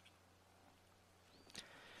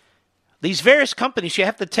 These various companies, you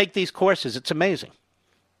have to take these courses. It's amazing.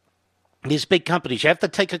 These big companies, you have to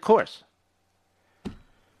take a course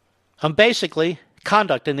on basically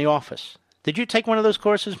conduct in the office. Did you take one of those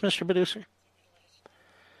courses, Mr. Producer?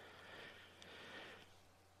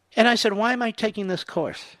 And I said, why am I taking this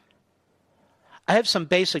course? I have some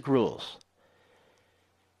basic rules.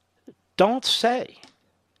 Don't say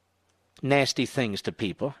nasty things to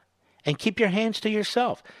people and keep your hands to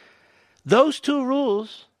yourself. Those 2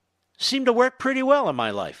 rules seem to work pretty well in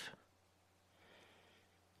my life.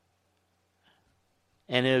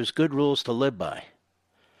 And there's good rules to live by.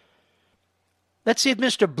 Let's see if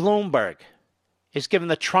Mr. Bloomberg is given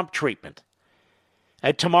the Trump treatment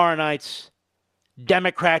at tomorrow night's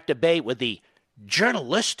Democrat debate with the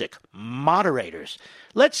journalistic moderators.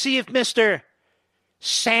 Let's see if Mr.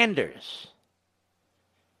 Sanders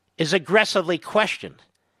is aggressively questioned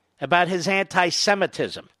about his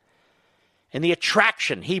anti-Semitism and the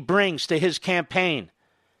attraction he brings to his campaign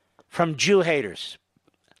from Jew haters.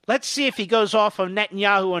 Let's see if he goes off on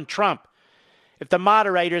Netanyahu and Trump, if the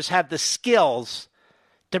moderators have the skills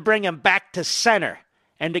to bring him back to center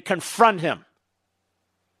and to confront him.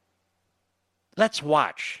 Let's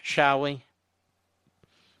watch, shall we?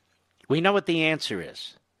 We know what the answer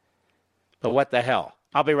is. But what the hell?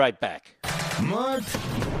 I'll be right back. Mark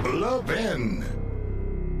Levin.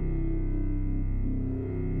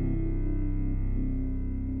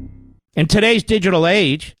 In today's digital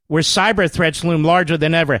age, where cyber threats loom larger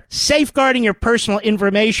than ever, safeguarding your personal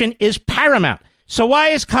information is paramount. So why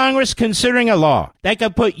is Congress considering a law that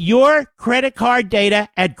could put your credit card data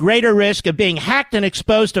at greater risk of being hacked and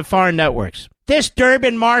exposed to foreign networks? This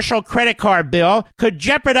Durbin-Marshall credit card bill could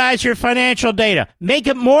jeopardize your financial data, make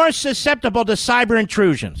it more susceptible to cyber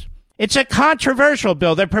intrusions. It's a controversial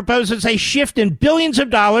bill that proposes a shift in billions of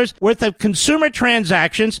dollars worth of consumer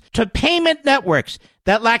transactions to payment networks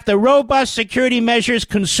that lack the robust security measures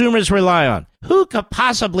consumers rely on. Who could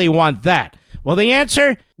possibly want that? Well, the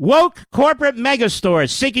answer? Woke corporate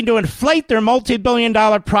megastores seeking to inflate their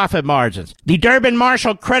multi-billion-dollar profit margins. The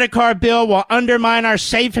Durbin-Marshall credit card bill will undermine our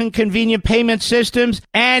safe and convenient payment systems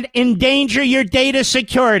and endanger your data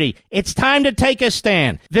security. It's time to take a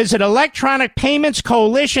stand. Visit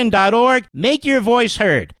electronicpaymentscoalition.org. Make your voice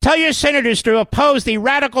heard. Tell your senators to oppose the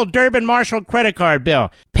radical Durbin-Marshall credit card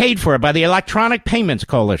bill, paid for by the Electronic Payments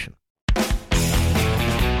Coalition.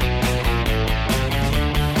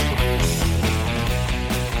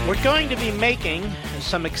 We're going to be making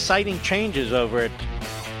some exciting changes over at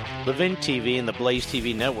Levin TV and the Blaze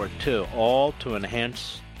TV network, too, all to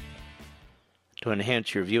enhance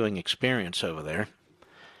your viewing experience over there.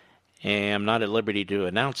 And I'm not at liberty to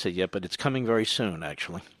announce it yet, but it's coming very soon,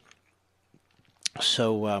 actually.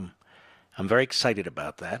 So I'm very excited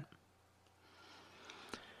about that.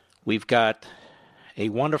 We've got a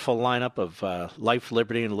wonderful lineup of Life,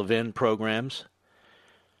 Liberty, and Levin programs,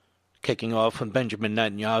 kicking off with Benjamin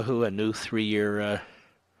Netanyahu, a new 3-year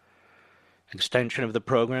extension of the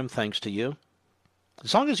program, thanks to you.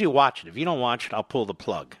 As long as you watch it. If you don't watch it, I'll pull the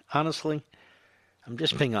plug. Honestly, I'm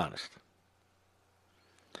just being honest.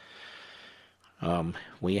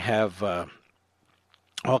 We have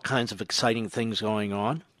all kinds of exciting things going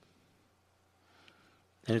on,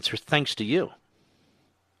 and it's thanks to you.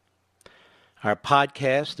 Our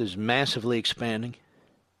podcast is massively expanding.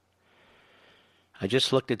 I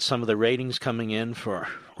just looked at some of the ratings coming in for our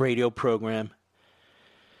radio program.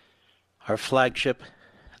 Our flagship,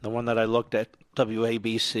 the one that I looked at,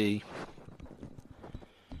 WABC.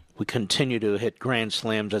 We continue to hit grand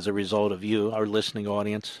slams as a result of you, our listening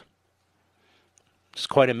audience. It's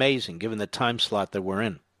quite amazing, given the time slot that we're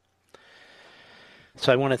in.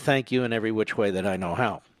 So I want to thank you in every which way that I know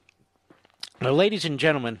how. Now, ladies and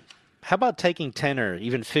gentlemen, how about taking 10 or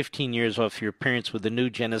even 15 years off your appearance with the new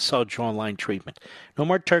Genucel jawline treatment? No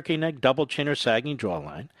more turkey neck, double chin, or sagging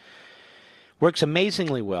jawline. Works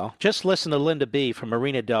amazingly well. Just listen to Linda B. from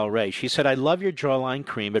Marina Del Rey. She said, I love your jawline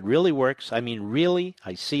cream. It really works. I mean, really,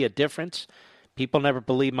 I see a difference. People never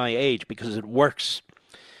believe my age because it works.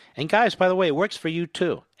 And guys, by the way, it works for you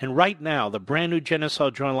too. And right now, the brand new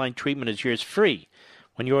Genucel jawline treatment is yours free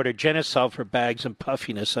when you order Genucel for bags and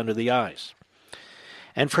puffiness under the eyes.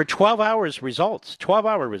 And for 12-hour results,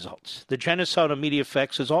 the Genucel Immediate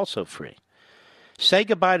Effects is also free. Say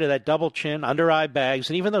goodbye to that double chin, under-eye bags,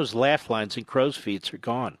 and even those laugh lines and crow's feet are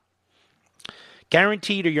gone.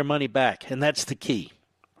 Guaranteed or your money back, and that's the key.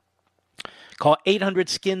 Call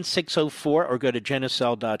 800-SKIN-604 or go to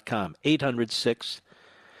Genucel.com.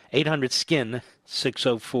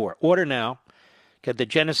 800-SKIN-604. Order now. Get the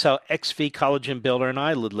Genucel XV Collagen Builder and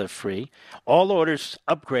Eyelid Lift free. All orders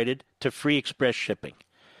upgraded to free express shipping.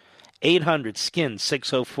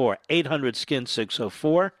 800-SKIN-604.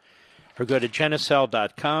 800-SKIN-604. Or go to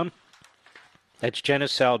Genucel.com. That's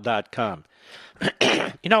Genucel.com.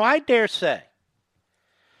 You know, I dare say,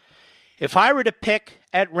 if I were to pick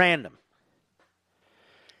at random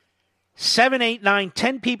 7, 8, 9,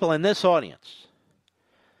 10 people in this audience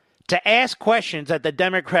to ask questions at the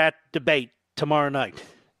Democrat debate tomorrow night,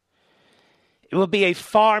 it will be a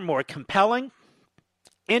far more compelling,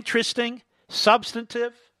 interesting,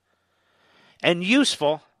 substantive, and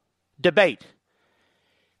useful debate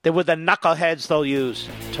than with the knuckleheads they'll use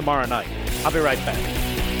tomorrow night. I'll be right back.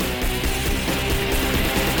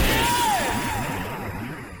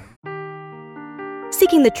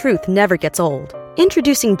 Seeking the truth never gets old.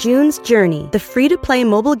 Introducing June's Journey, the free-to-play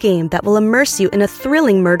mobile game that will immerse you in a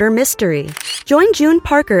thrilling murder mystery. Join June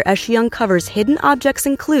Parker as she uncovers hidden objects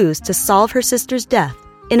and clues to solve her sister's death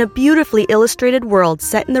in a beautifully illustrated world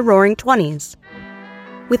set in the Roaring '20s.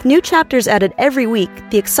 With new chapters added every week,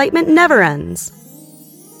 the excitement never ends.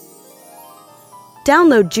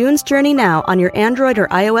 Download June's Journey now on your Android or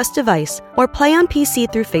iOS device or play on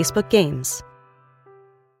PC through Facebook Games.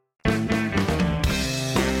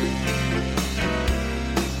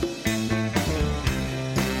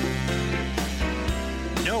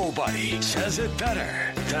 Nobody says it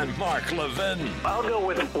better than Mark Levin. I'll go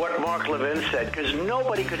with what Mark Levin said, because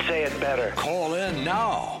nobody could say it better. Call in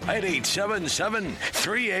now at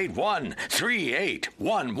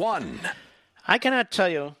 877-381-3811. I cannot tell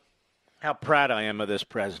you how proud I am of this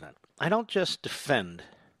president. I don't just defend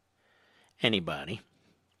anybody,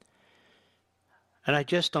 and I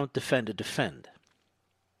just don't defend to defend.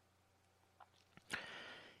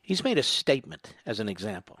 He's made a statement as an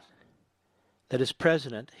example that as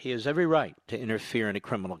president, he has every right to interfere in a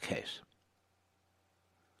criminal case.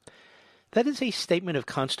 That is a statement of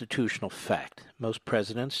constitutional fact. Most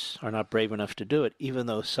presidents are not brave enough to do it, even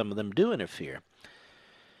though some of them do interfere.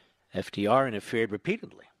 FDR interfered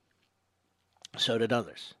repeatedly. So did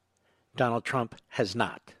others. Donald Trump has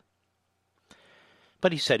not.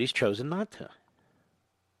 But he said he's chosen not to.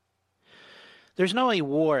 There's no a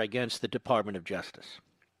war against the Department of Justice.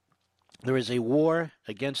 There is a war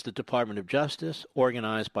against the Department of Justice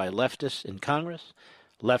organized by leftists in Congress,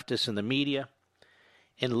 leftists in the media,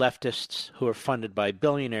 and leftists who are funded by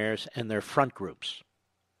billionaires and their front groups.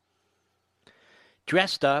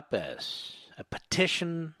 Dressed up as a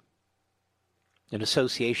petition, an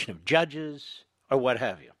association of judges, or what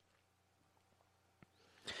have you.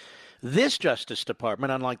 This Justice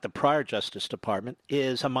Department, unlike the prior Justice Department,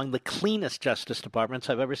 is among the cleanest Justice Departments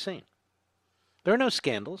I've ever seen. There are no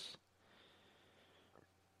scandals.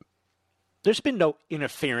 There's been no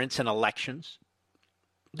interference in elections.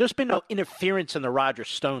 There's been no interference in the Roger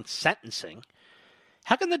Stone sentencing.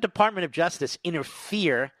 How can the Department of Justice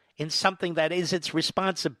interfere in something that is its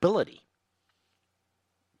responsibility?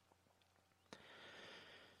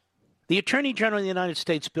 The Attorney General of the United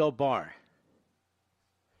States, Bill Barr,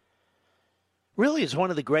 really is one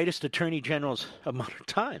of the greatest Attorney Generals of modern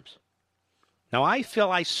times. Now, I feel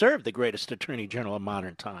I served the greatest Attorney General of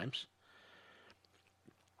modern times,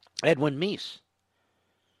 Edwin Meese.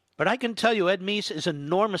 But I can tell you Ed Meese is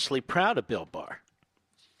enormously proud of Bill Barr.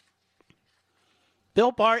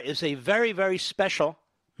 Bill Barr is a very, very special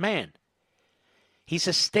man. He's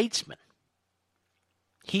a statesman.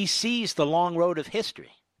 He sees the long road of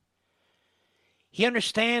history. He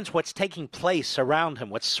understands what's taking place around him,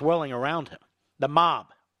 what's swirling around him, the mob.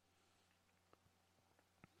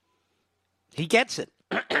 He gets it.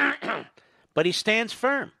 But he stands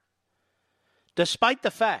firm, despite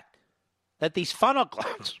the fact that these funnel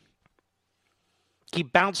clouds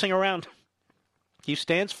keep bouncing around. He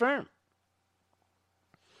stands firm.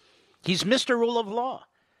 He's Mr. Rule of Law.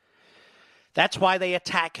 That's why they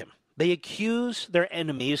attack him. They accuse their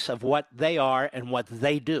enemies of what they are and what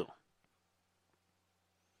they do.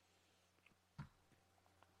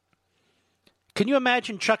 Can you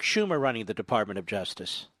imagine Chuck Schumer running the Department of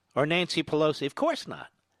Justice? Or Nancy Pelosi? Of course not.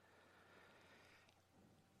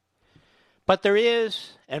 But there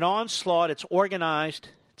is an onslaught. It's organized.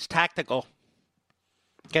 It's tactical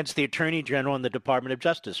against the Attorney General and the Department of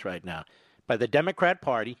Justice right now by the Democrat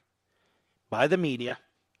Party, by the media,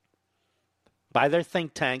 by their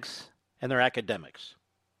think tanks, and their academics.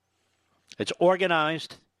 It's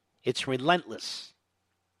organized. It's relentless.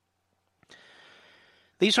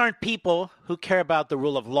 These aren't people who care about the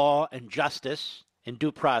rule of law and justice and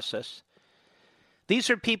due process.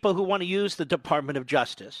 These are people who want to use the Department of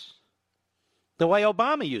Justice the way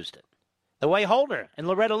Obama used it, the way Holder and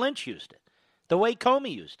Loretta Lynch used it, the way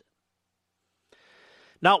Comey used it.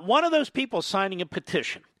 Not one of those people signing a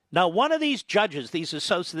petition, not one of these judges, this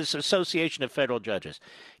Association of Federal Judges,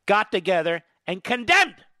 got together and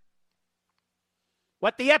condemned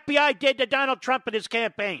what the FBI did to Donald Trump and his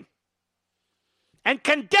campaign, and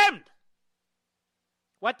condemned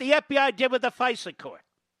what the FBI did with the FISA court.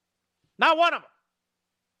 Not one of them.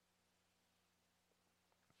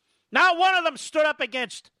 Not one of them stood up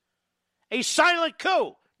against a silent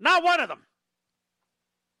coup. Not one of them.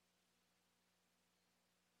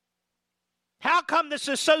 How come this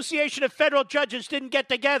Association of Federal Judges didn't get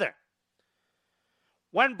together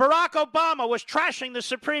when Barack Obama was trashing the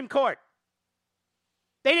Supreme Court?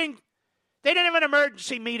 They didn't have an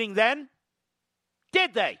emergency meeting then,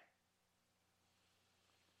 did they?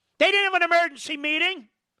 They didn't have an emergency meeting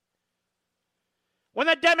when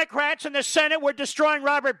the Democrats in the Senate were destroying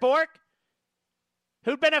Robert Bork,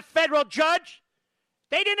 who'd been a federal judge.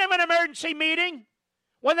 They didn't have an emergency meeting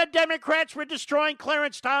when the Democrats were destroying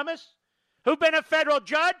Clarence Thomas, who'd been a federal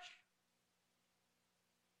judge.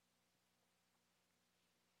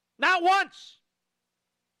 Not once.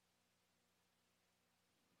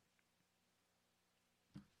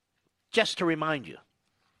 Just to remind you,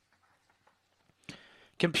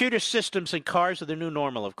 computer systems in cars are the new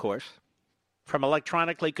normal, of course. From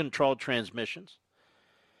electronically controlled transmissions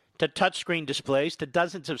to touchscreen displays to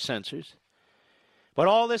dozens of sensors. But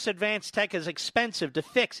all this advanced tech is expensive to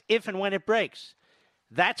fix if and when it breaks.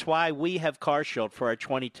 That's why we have CarShield for our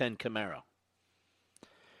 2010 Camaro.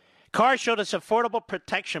 CarShield has affordable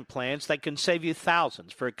protection plans that can save you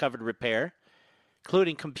thousands for a covered repair,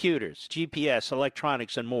 including computers, GPS,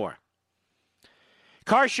 electronics, and more.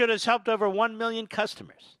 CarShield has helped over 1 million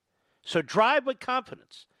customers. So drive with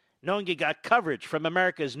confidence, knowing you got coverage from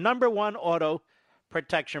America's #1 auto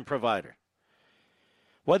protection provider.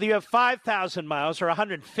 Whether you have 5,000 miles or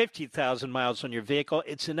 150,000 miles on your vehicle,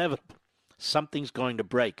 it's inevitable. Something's going to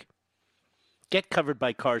break. Get covered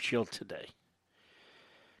by CarShield today.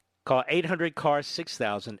 Call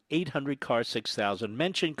 800-CAR-6000, 800-CAR-6000.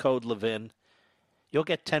 Mention code Levin. You'll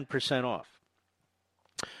get 10% off.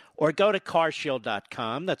 Or go to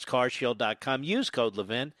carshield.com. That's carshield.com. Use code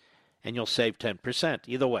Levin, and you'll save 10%.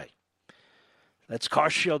 Either way. That's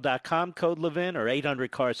carshield.com, code Levin, or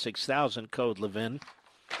 800-CAR-6000, code Levin.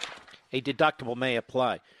 A deductible may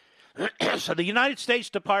apply. So the United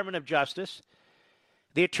States Department of Justice,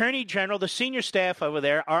 the Attorney General, the senior staff over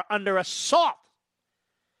there are under assault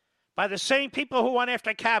by the same people who went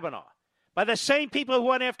after Kavanaugh, by the same people who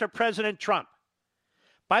went after President Trump,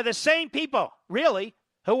 by the same people, really,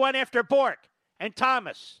 who went after Bork and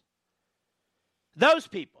Thomas. Those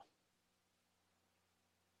people.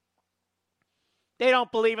 They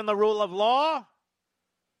don't believe in the rule of law.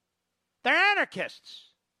 They're anarchists.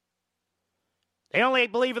 They only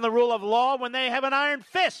believe in the rule of law when they have an iron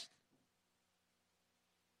fist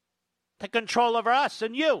to control over us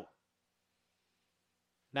and you.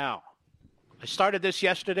 Now, I started this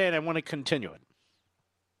yesterday and I want to continue it.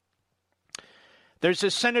 There's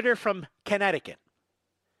a senator from Connecticut,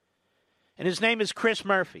 and his name is Chris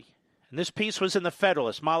Murphy. And this piece was in the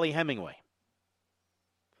Federalist, Molly Hemingway.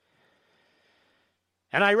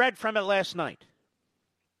 And I read from it last night.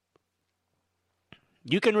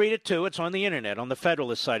 You can read it too. It's on the internet, on the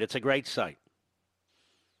Federalist site. It's a great site.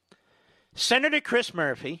 Senator Chris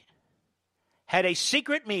Murphy had a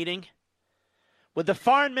secret meeting with the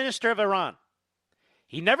foreign minister of Iran.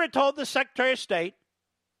 He never told the Secretary of State.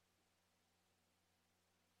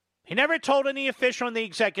 He never told any official in the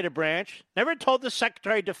executive branch. Never told the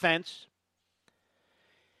Secretary of Defense.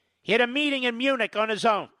 He had a meeting in Munich on his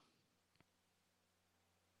own,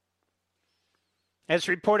 as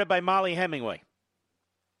reported by Molly Hemingway.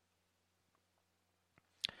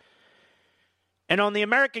 And on the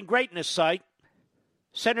American Greatness site,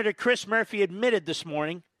 Senator Chris Murphy admitted this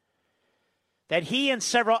morning that he and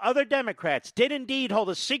several other Democrats did indeed hold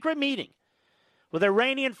a secret meeting with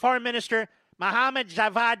Iranian Foreign Minister Mohammad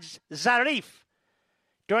Javad Zarif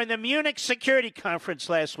during the Munich Security Conference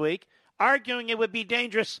last week, arguing it would be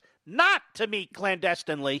dangerous not to meet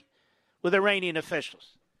clandestinely with Iranian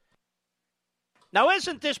officials. Now,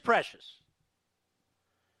 isn't this precious?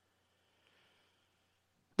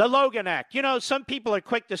 The Logan Act. You know, some people are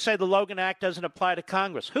quick to say the Logan Act doesn't apply to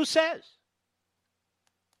Congress. Who says?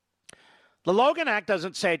 The Logan Act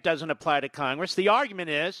doesn't say it doesn't apply to Congress. The argument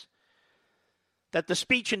is that the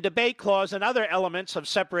speech and debate clause and other elements of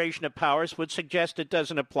separation of powers would suggest it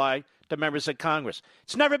doesn't apply to members of Congress.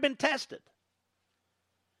 It's never been tested.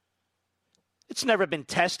 It's never been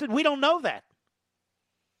tested. We don't know that.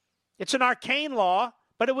 It's an arcane law,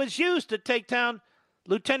 but it was used to take down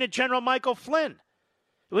Lieutenant General Michael Flynn.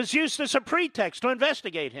 It was used as a pretext to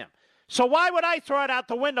investigate him. So why would I throw it out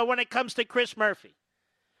the window when it comes to Chris Murphy?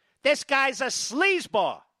 This guy's a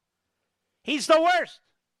sleazeball. He's the worst.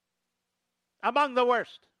 Among the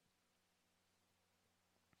worst.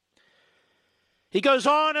 He goes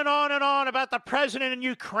on and on and on about the president in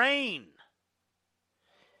Ukraine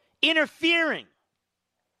interfering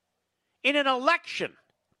in an election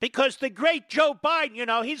because the great Joe Biden, you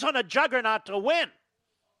know, he's on a juggernaut to win.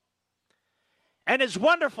 And his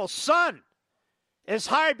wonderful son is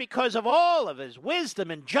hired because of all of his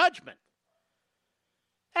wisdom and judgment.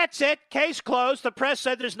 That's it. Case closed. The press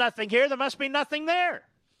said there's nothing here. There must be nothing there.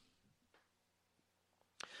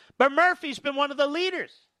 But Murphy's been one of the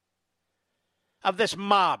leaders of this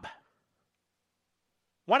mob.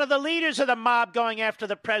 One of the leaders of the mob going after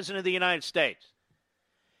the President of the United States.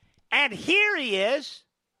 And here he is,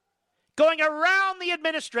 going around the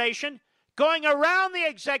administration, going around the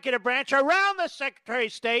executive branch, around the Secretary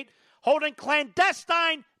of State, holding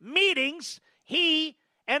clandestine meetings, he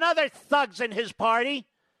and other thugs in his party,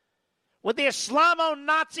 with the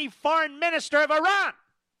Islamo-Nazi foreign minister of Iran.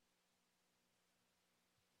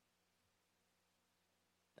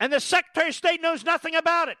 And the Secretary of State knows nothing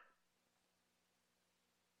about it.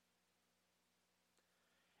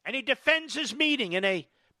 And he defends his meeting in a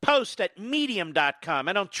post at Medium.com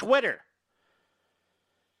and on Twitter.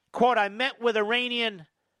 Quote, I met with Iranian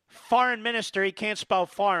foreign minister, he can't spell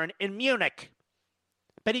foreign, in Munich.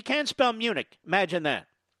 But he can spell Munich. Imagine that.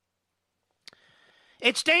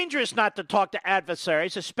 It's dangerous not to talk to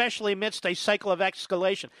adversaries, especially amidst a cycle of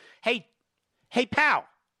escalation. Hey, pal.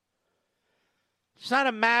 It's not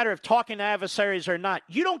a matter of talking to adversaries or not.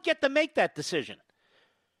 You don't get to make that decision.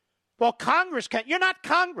 Well, Congress can. You're not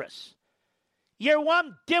Congress. You're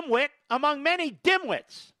one dimwit among many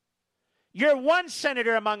dimwits. You're one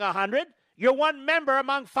senator among 100. You're one member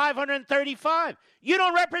among 535. You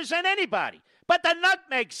don't represent anybody but the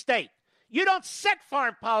nutmeg state. You don't set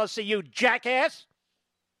foreign policy, you jackass.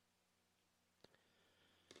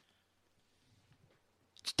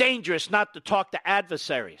 It's dangerous not to talk to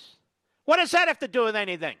adversaries. What does that have to do with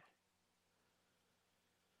anything?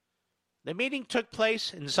 The meeting took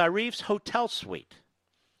place in Zarif's hotel suite,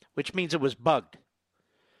 which means it was bugged.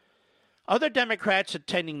 Other Democrats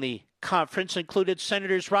attending the conference included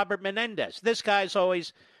Senators Robert Menendez. This guy's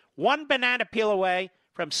always one banana peel away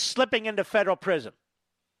from slipping into federal prison.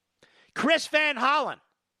 Chris Van Hollen.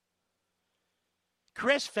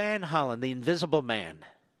 Chris Van Hollen, the invisible man.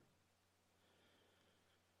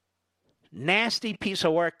 Nasty piece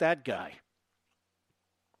of work, that guy.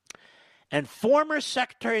 And former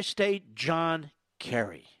Secretary of State John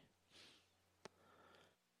Kerry.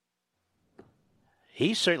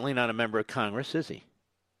 He's certainly not a member of Congress, is he?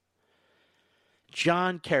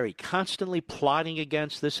 John Kerry, constantly plotting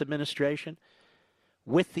against this administration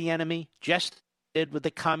with the enemy, just did with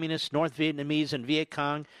the communists, North Vietnamese, and Viet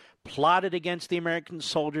Cong, plotted against the American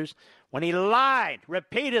soldiers when he lied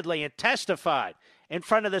repeatedly and testified in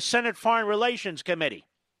front of the Senate Foreign Relations Committee.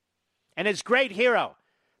 And his great hero,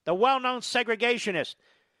 the well-known segregationist,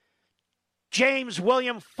 James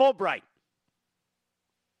William Fulbright,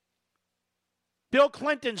 Bill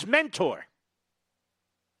Clinton's mentor.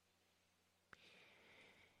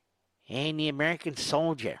 And the American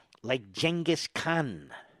soldier, like Genghis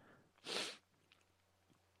Khan.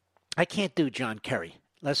 I can't do John Kerry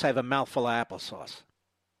unless I have a mouthful of applesauce.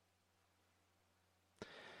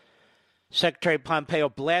 Secretary Pompeo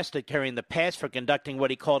blasted Kerry in the past for conducting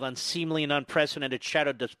what he called unseemly and unprecedented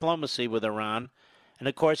shadow diplomacy with Iran. And,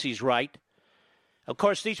 of course, he's right. Of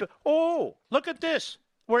course, look at this.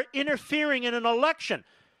 We're interfering in an election.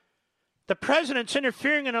 The president's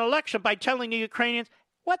interfering in an election by telling the Ukrainians,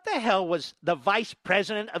 what the hell was the vice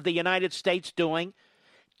president of the United States doing?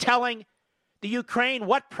 Telling the Ukraine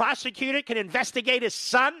what prosecutor can investigate his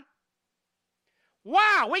son?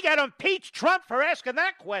 Wow, we got to impeach Trump for asking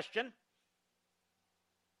that question.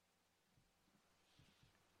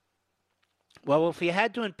 Well, if we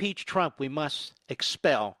had to impeach Trump, we must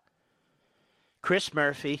expel Chris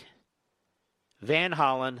Murphy, Van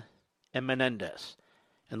Hollen, and Menendez.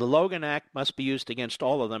 And the Logan Act must be used against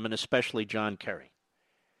all of them, and especially John Kerry.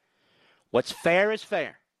 What's fair is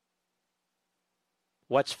fair.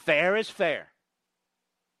 What's fair is fair.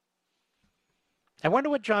 I wonder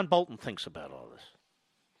what John Bolton thinks about all this.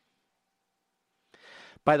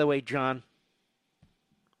 By the way, John,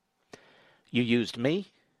 you used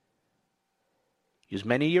me, used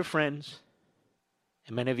many of your friends,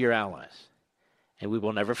 and many of your allies, and we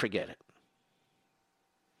will never forget it.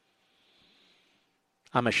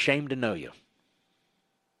 I'm ashamed to know you.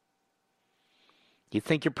 You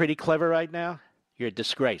think you're pretty clever right now? You're a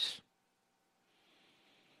disgrace.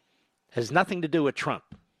 Has nothing to do with Trump.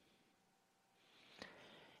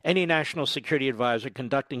 Any national security advisor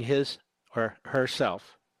conducting his or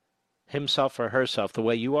herself, himself or herself, the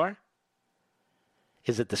way you are,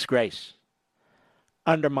 is a disgrace.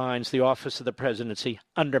 Undermines the office of the presidency,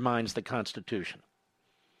 undermines the Constitution.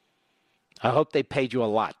 I hope they paid you a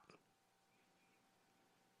lot,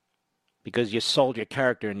 because you sold your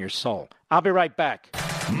character and your soul. I'll be right back.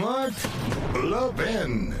 Mark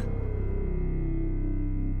Levin.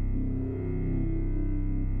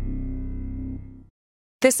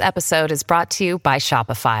 This episode is brought to you by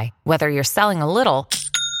Shopify. Whether you're selling a little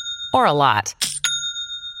or a lot,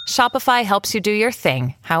 Shopify helps you do your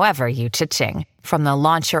thing, however you cha-ching. From the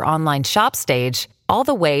launch your online shop stage, all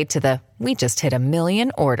the way to the we just hit 1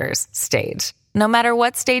 million orders stage. No matter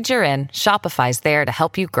what stage you're in, Shopify's there to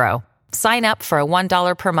help you grow. Sign up for a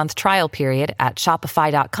 $1 per month trial period at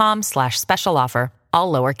shopify.com/special offer,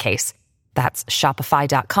 all lowercase. That's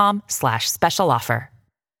shopify.com/special offer.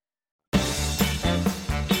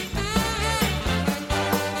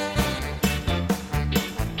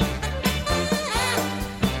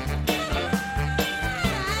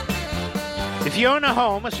 If you own a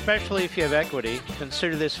home, especially if you have equity,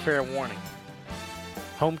 consider this fair warning.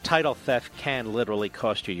 Home title theft can literally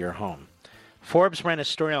cost you your home. Forbes ran a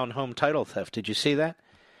story on home title theft. Did you see that?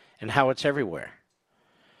 And how it's everywhere.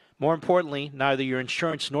 More importantly, neither your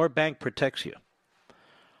insurance nor bank protects you.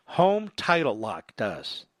 Home Title Lock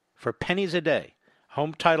does. For pennies a day,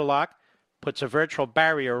 Home Title Lock puts a virtual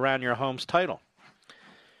barrier around your home's title.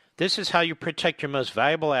 This is how you protect your most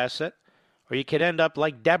valuable asset, or you could end up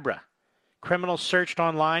like Deborah. Criminals searched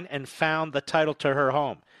online and found the title to her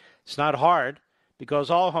home. It's not hard, because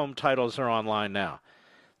all home titles are online now.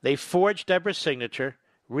 They forged Deborah's signature,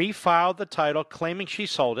 refiled the title claiming she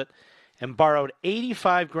sold it, and borrowed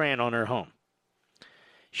 $85,000 on her home.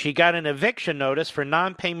 She got an eviction notice for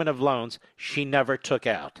non-payment of loans she never took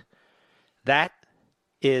out. That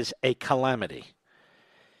is a calamity.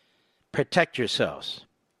 Protect yourselves.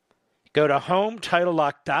 Go to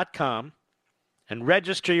HomeTitleLock.com and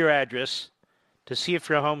register your address to see if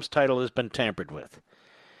your home's title has been tampered with.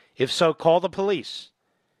 If so, call the police.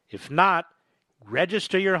 If not,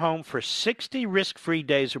 register your home for 60 risk-free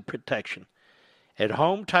days of protection at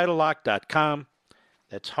HomeTitleLock.com.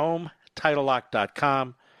 That's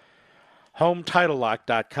HomeTitleLock.com.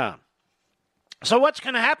 HomeTitleLock.com. So what's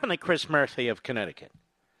going to happen to Chris Murphy of Connecticut?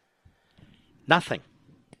 Nothing.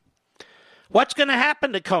 What's going to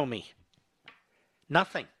happen to Comey?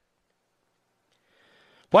 Nothing.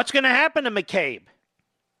 What's going to happen to McCabe?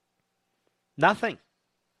 Nothing.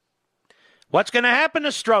 What's going to happen to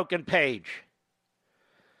Strzok and Page?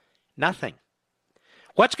 Nothing.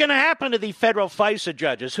 What's going to happen to the federal FISA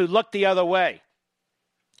judges who looked the other way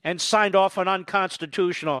and signed off on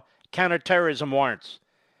unconstitutional counterterrorism warrants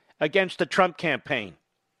against the Trump campaign?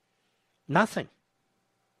 Nothing.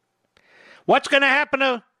 What's going to happen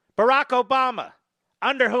to Barack Obama,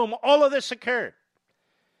 under whom all of this occurred?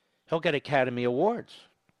 He'll get Academy Awards.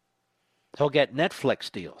 He'll get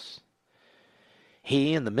Netflix deals.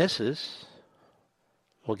 He and the missus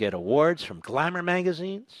will get awards from Glamour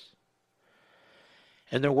magazines,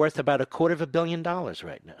 and they're worth about $250 million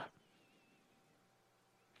right now.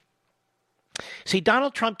 See,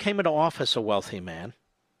 Donald Trump came into office a wealthy man.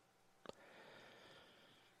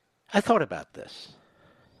 I thought about this,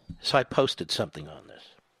 so I posted something on this.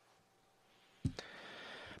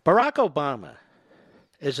 Barack Obama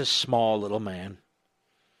is a small little man.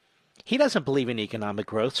 He doesn't believe in economic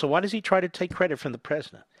growth, so why does he try to take credit from the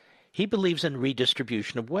president? He believes in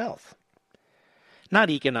redistribution of wealth, not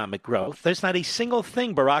economic growth. There's not a single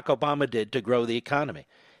thing Barack Obama did to grow the economy.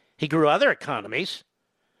 He grew other economies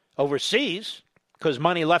overseas because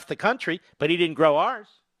money left the country, but he didn't grow ours.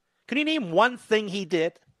 Can you name one thing he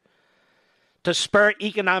did to spur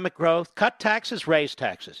economic growth? Cut taxes, raise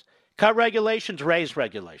taxes. Cut regulations, raise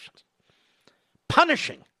regulations.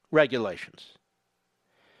 Punishing regulations.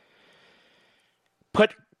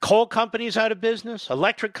 Put coal companies out of business,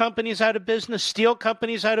 electric companies out of business, steel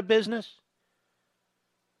companies out of business.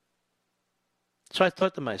 So I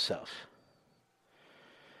thought to myself,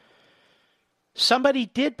 somebody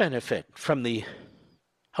did benefit from the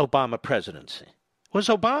Obama presidency. It was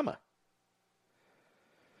Obama.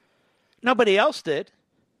 Nobody else did.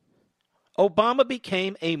 Obama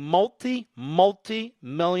became a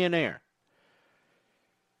multi-millionaire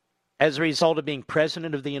as a result of being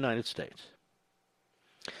president of the United States.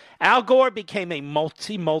 Al Gore became a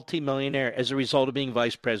multi-millionaire as a result of being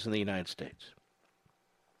vice president of the United States.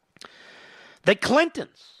 The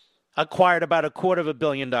Clintons acquired about $250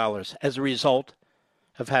 million as a result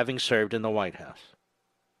of having served in the White House.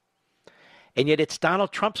 And yet it's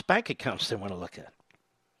Donald Trump's bank accounts they want to look at.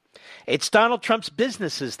 It's Donald Trump's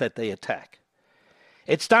businesses that they attack.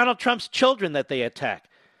 It's Donald Trump's children that they attack,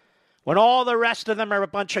 when all the rest of them are a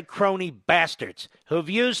bunch of crony bastards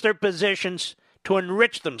who've used their positions to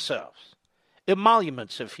enrich themselves.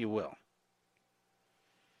 Emoluments, if you will.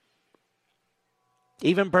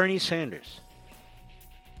 Even Bernie Sanders.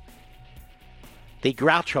 The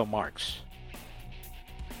Groucho Marx.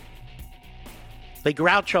 The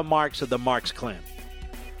Groucho Marx of the Marx clan.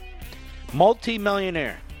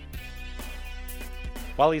 Multi-millionaire.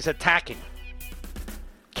 While he's attacking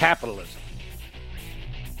capitalism.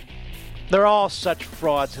 They're all such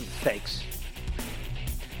frauds and fakes.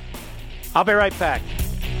 I'll be right back.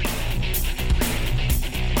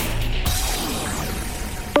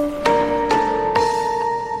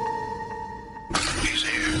 He's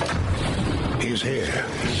here. He's here.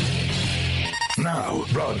 Now,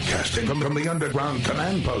 broadcasting from the underground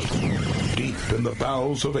command post, deep in the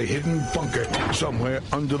bowels of a hidden bunker, somewhere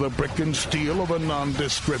under the brick and steel of a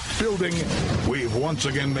nondescript building, we've once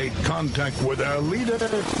again made contact with our leader,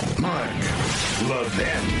 Mark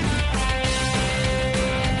Levin.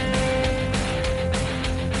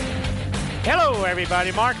 Hello,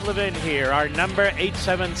 everybody. Mark Levin here. Our number,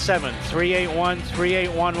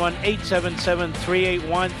 877-381-3811,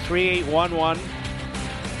 877-381-3811.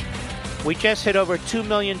 We just hit over 2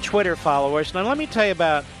 million Twitter followers. Now, let me tell you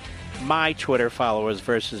about my Twitter followers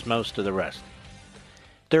versus most of the rest.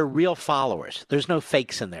 They're real followers. There's no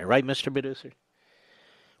fakes in there, right, Mr. Producer?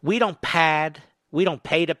 We don't pad. We don't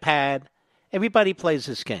pay to pad. Everybody plays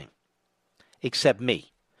this game, except me.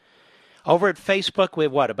 Over at Facebook, we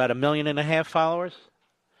have what, about 1.5 million followers?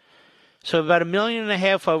 So about 1.5 million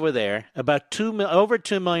over there, about over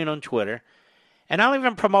 2 million on Twitter, and I don't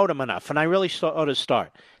even promote them enough, and I really ought to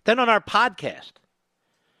start. Then on our podcast,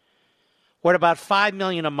 we're at about 5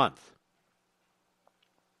 million a month.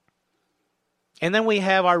 And then we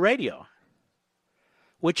have our radio,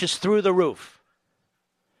 which is through the roof.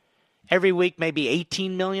 Every week, maybe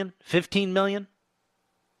 18 million, 15 million.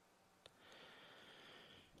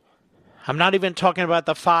 I'm not even talking about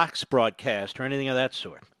the Fox broadcast or anything of that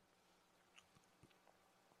sort.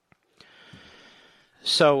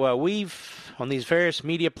 So we've, on these various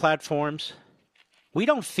media platforms, we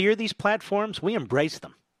don't fear these platforms. We embrace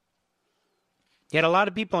them. Yet a lot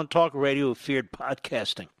of people on talk radio who feared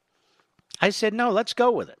podcasting. I said, no, let's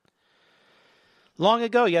go with it. Long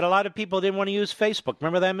ago, yet a lot of people didn't want to use Facebook.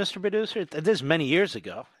 Remember that, Mr. Producer? This is many years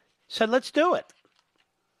ago. Said, let's do it.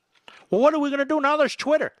 Well, what are we going to do now? There's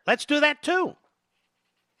Twitter. Let's do that too.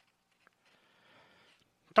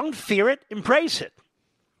 Don't fear it. Embrace it.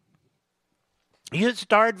 Use it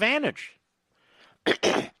to our advantage.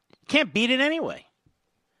 Can't beat it anyway.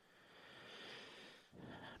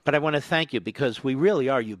 But I want to thank you because we really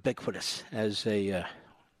are ubiquitous as a...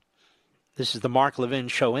 this is the Mark Levin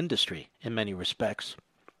show industry in many respects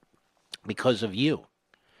because of you.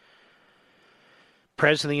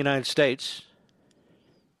 President of the United States.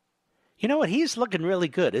 You know what? He's looking really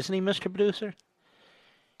good, isn't he, Mr. Producer?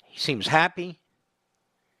 He seems happy.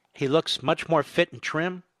 He looks much more fit and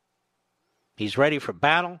trim. He's ready for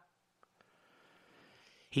battle.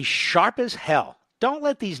 He's sharp as hell. Don't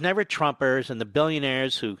let these never-Trumpers and the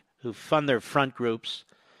billionaires who fund their front groups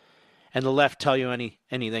and the left tell you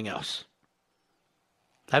anything else.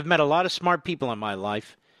 I've met a lot of smart people in my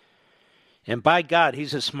life, and by God,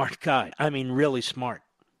 he's a smart guy. I mean, really smart,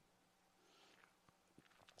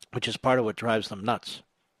 which is part of what drives them nuts.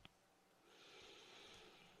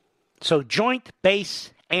 So Joint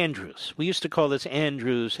Base Andrews. We used to call this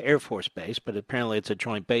Andrews Air Force Base, but apparently it's a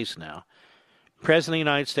joint base now. President of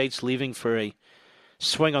the United States leaving for a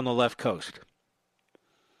swing on the left coast.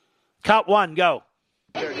 Cut one, go.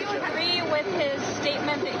 Do you agree with his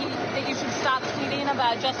statement that you should stop tweeting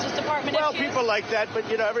about Justice Department issues? Well, people like that, but,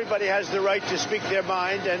 everybody has the right to speak their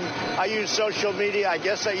mind, and I use social media. I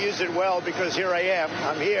guess I use it well because here I am.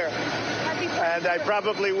 I'm here. And I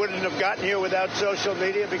probably wouldn't have gotten here without social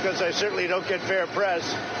media because I certainly don't get fair press.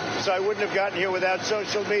 So I wouldn't have gotten here without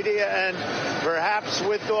social media, and perhaps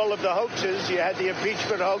with all of the hoaxes, you had the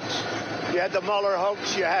impeachment hoax, you had the Mueller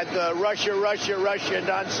hoax, you had the Russia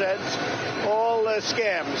nonsense, all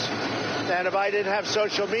scams. And if I didn't have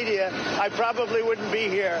social media, I probably wouldn't be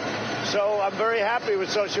here. So I'm very happy with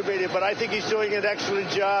social media, but I think he's doing an excellent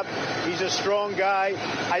job. He's a strong guy.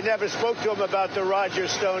 I never spoke to him about the Roger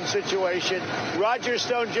Stone situation. Roger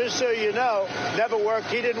Stone, just so you know, never worked.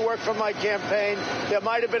 He didn't work for my campaign. There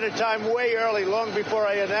might have been a time way early, long before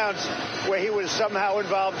I announced, where he was somehow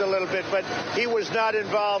involved a little bit, but he was not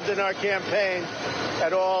involved in our campaign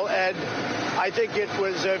at all. And I think it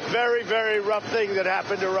was a very, very rough thing that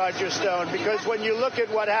happened to Roger Stone, because when you look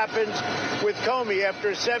at what happened with Comey after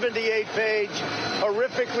a 78-page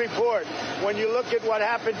horrific report, when you look at what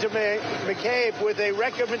happened to McCabe with a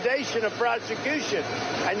recommendation of prosecution,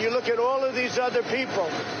 and you look at all of these other people,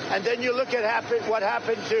 and then you look at what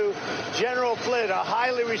happened to General Flynn, a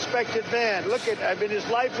highly respected man. His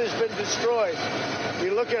life has been destroyed.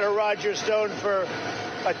 You look at a Roger Stone for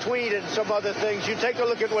a tweet and some other things. You take a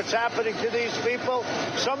look at what's happening to these people.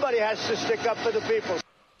 Somebody has to stick up for the people.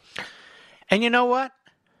 And you know what?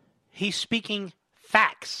 He's speaking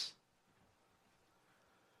facts.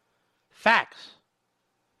 Facts.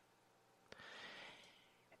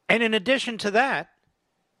 And in addition to that,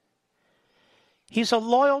 he's a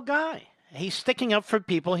loyal guy. He's sticking up for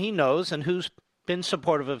people he knows and who's been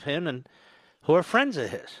supportive of him and who are friends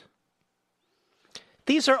of his.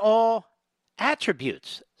 These are all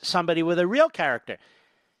attributes. Somebody with a real character.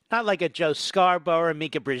 Not like a Joe Scarborough or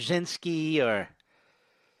Mika Brzezinski or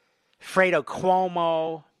Fredo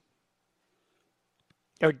Cuomo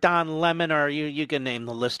or Don Lemon, or you can name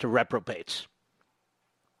the list of reprobates.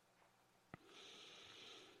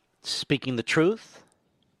 Speaking the truth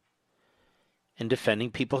and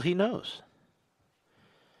defending people he knows.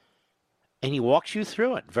 And he walks you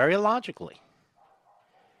through it very logically.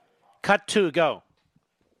 Cut two, go.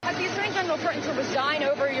 Has the Attorney General threatened to resign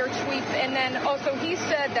over your tweets? And then also he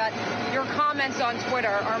said that your comments on Twitter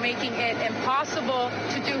are making it impossible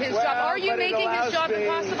to do his job. Are you making his job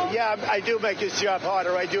impossible? Yeah, I do make his job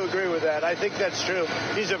harder. I do agree with that. I think that's true.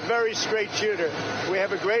 He's a very straight shooter. We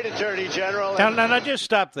have a great Attorney General. Now, just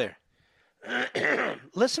stop there.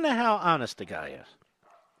 Listen to how honest the guy is.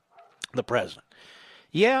 The president.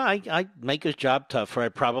 Yeah, I make his job tougher. I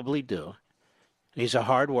probably do. He's a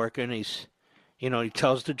hard worker, and he's... he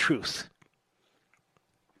tells the truth.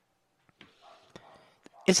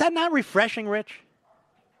 Is that not refreshing, Rich?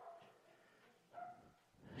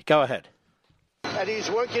 Go ahead. And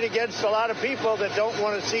he's working against a lot of people that don't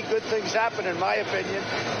want to see good things happen, in my opinion.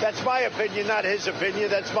 That's my opinion, not his opinion.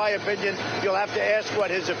 That's my opinion. You'll have to ask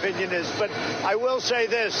what his opinion is. But I will say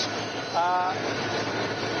this.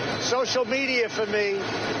 Social media for me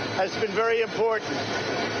has been very important.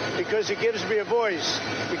 because it gives me a voice.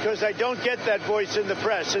 Because I don't get that voice in the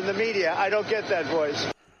press, in the media. I don't get that voice.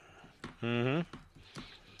 Mm-hmm.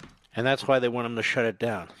 And that's why they want him to shut it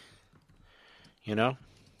down. You know?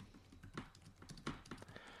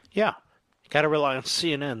 Yeah. Got to rely on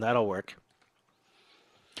CNN. That'll work.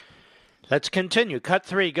 Let's continue. Cut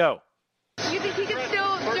 3, go. You think he could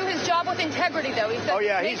still do his job with integrity, though? He's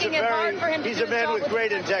making it hard for him to do his job. He's a man with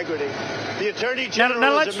great integrity. The Attorney General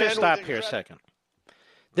now is let's a man just stop with here a second.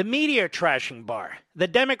 The media are trashing Barr. The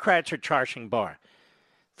Democrats are trashing Barr.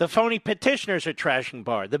 The phony petitioners are trashing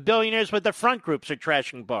Barr. The billionaires with the front groups are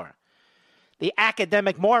trashing Barr. The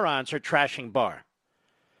academic morons are trashing Barr.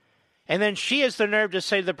 And then she has the nerve to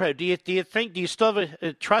say to the president, do you still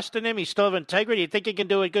have trust in him? You still have integrity? Do you think he can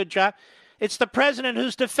do a good job? It's the president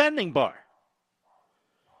who's defending Barr.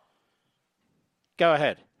 Go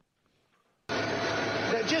ahead.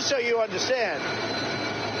 Now, just so you understand,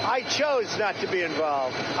 I chose not to be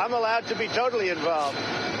involved. I'm allowed to be totally involved.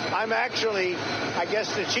 I'm actually, I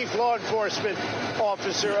guess, the chief law enforcement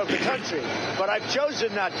officer of the country. But I've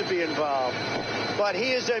chosen not to be involved. But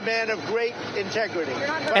he is a man of great integrity.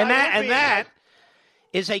 And that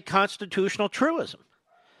is a constitutional truism.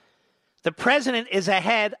 The president is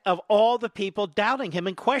ahead of all the people doubting him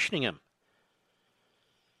and questioning him.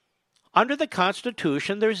 Under the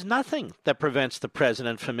Constitution, there's nothing that prevents the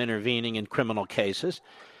president from intervening in criminal cases.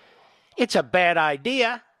 It's a bad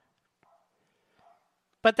idea,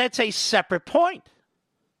 but that's a separate point.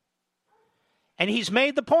 And he's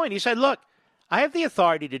made the point. He said, look, I have the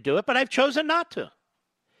authority to do it, but I've chosen not to.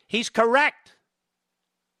 He's correct.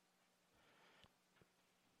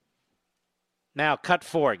 Now, cut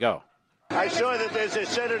 4, go. I saw that there's a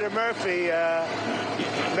Senator Murphy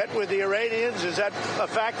met with the Iranians. Is that a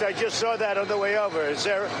fact? I just saw that on the way over. Is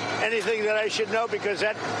there anything that I should know? Because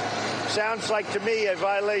that sounds like to me a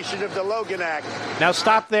violation of the Logan Act. Now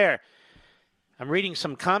stop there. I'm reading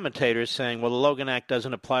some commentators saying, well, the Logan Act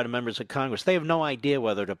doesn't apply to members of Congress. They have no idea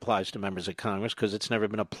whether it applies to members of Congress because it's never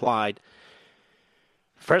been applied.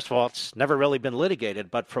 First of all, it's never really been litigated,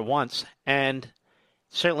 but for once, and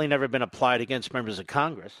certainly never been applied against members of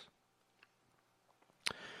Congress.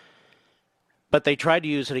 But they tried to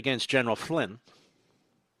use it against General Flynn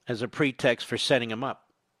as a pretext for setting him up.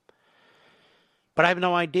 But I have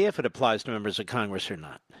no idea if it applies to members of Congress or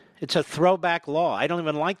not. It's a throwback law. I don't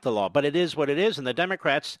even like the law, but it is what it is, and the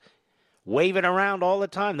Democrats wave it around all the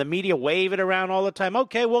time. The media wave it around all the time.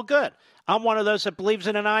 Okay, well, good. I'm one of those that believes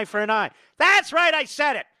in an eye for an eye. That's right, I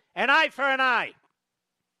said it. An eye for an eye.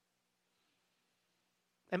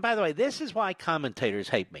 And by the way, this is why commentators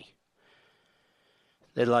hate me.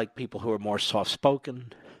 They like people who are more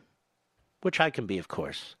soft-spoken, which I can be, of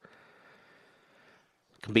course.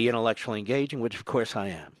 Can be intellectually engaging, which, of course, I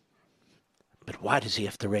am. But why does he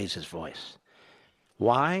have to raise his voice?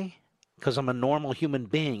 Why? Because I'm a normal human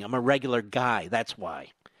being. I'm a regular guy. That's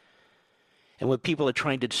why. And when people are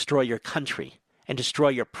trying to destroy your country and destroy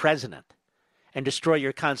your president and destroy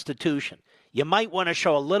your Constitution, you might want to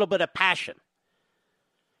show a little bit of passion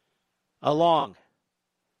along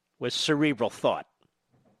with cerebral thought.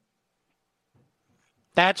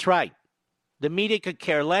 That's right. The media could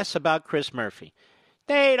care less about Chris Murphy.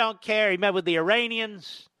 They don't care. He met with the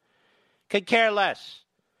Iranians. Could care less.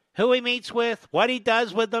 Who he meets with, what he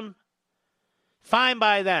does with them. Fine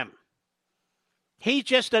by them. He's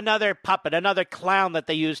just another puppet, another clown that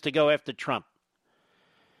they use to go after Trump.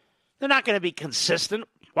 They're not going to be consistent.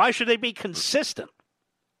 Why should they be consistent?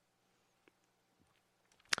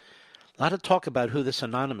 A lot of talk about who this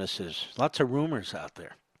anonymous is. Lots of rumors out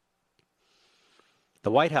there.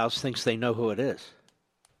 The White House thinks they know who it is.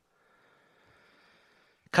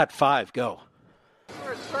 Cut 5, go.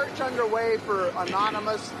 There's a search underway for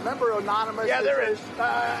Anonymous. Remember Anonymous? Yeah, there is.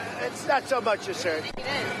 It's not so much a search.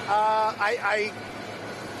 I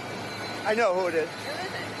know who it is.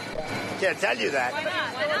 Can't tell you that. Why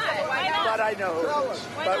not? Why not? But I know who it is.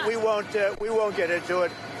 But we won't get into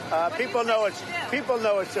it. People know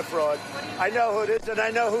it's a fraud. I know who it is, and I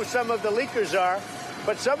know who some of the leakers are.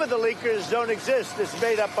 But some of the leakers don't exist. It's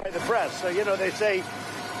made up by the press. So, they say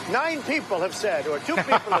 9 people have said, or 2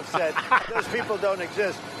 people have said, those people don't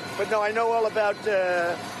exist. But no, I know all about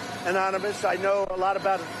Anonymous. I know a lot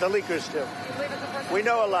about the leakers, too. We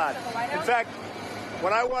know a lot. In fact,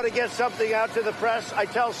 when I want to get something out to the press, I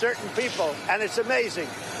tell certain people, and it's amazing.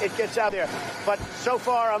 It gets out there. But so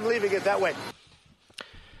far, I'm leaving it that way.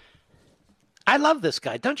 I love this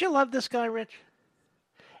guy. Don't you love this guy, Rich?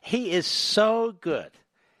 He is so good.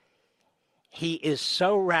 He is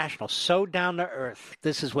so rational, so down to earth.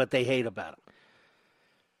 This is what they hate about him.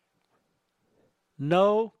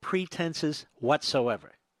 No pretenses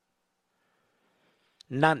whatsoever.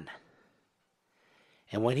 None.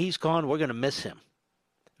 And when he's gone, we're going to miss him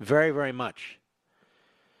very, very much.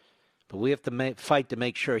 But we have to fight to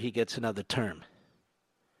make sure he gets another term.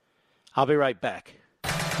 I'll be right back.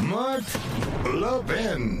 Mark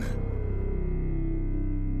Levin.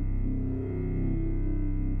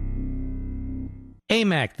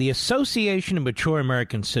 AMAC, the Association of Mature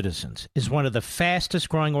American Citizens, is one of the fastest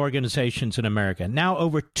growing organizations in America. Now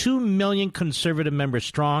over 2 million conservative members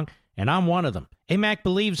strong, and I'm one of them. AMAC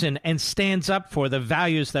believes in and stands up for the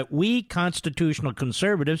values that we constitutional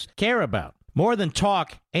conservatives care about. More than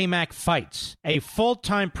talk, AMAC fights. A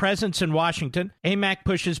full-time presence in Washington, AMAC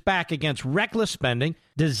pushes back against reckless spending,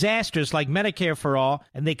 disasters like Medicare for All,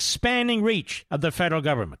 and the expanding reach of the federal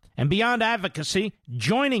government. And beyond advocacy,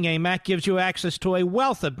 joining AMAC gives you access to a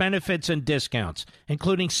wealth of benefits and discounts,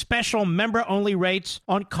 including special member-only rates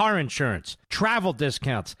on car insurance, travel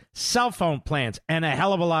discounts, cell phone plans, and a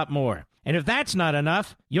hell of a lot more. And if that's not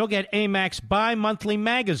enough, you'll get AMAC's bi-monthly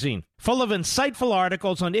magazine, full of insightful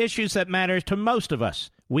articles on issues that matter to most of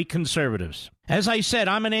us, we conservatives. As I said,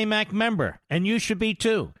 I'm an AMAC member, and you should be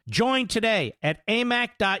too. Join today at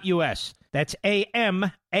amac.us. That's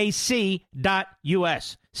AMAC.us.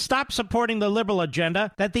 Stop supporting the liberal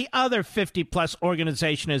agenda that the other 50-plus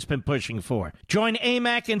organization has been pushing for. Join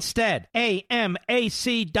AMAC instead. AMAC.us.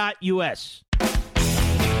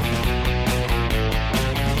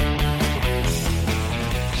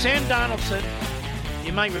 Sam Donaldson,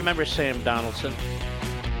 you might remember Sam Donaldson.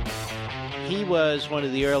 He was one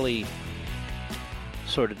of the early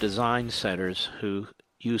sort of design centers who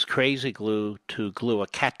used crazy glue to glue a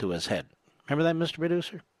cat to his head. Remember that, Mr.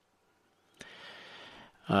 Producer?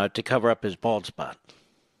 To cover up his bald spot.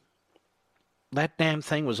 That damn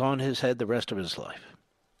thing was on his head the rest of his life.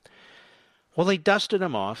 Well, they dusted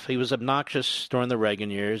him off. He was obnoxious during the Reagan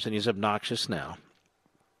years, and he's obnoxious now.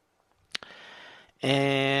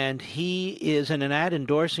 And he is in an ad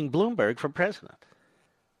endorsing Bloomberg for president.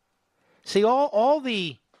 See, all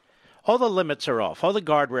the limits are off. All the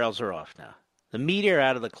guardrails are off now. The media are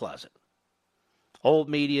out of the closet. Old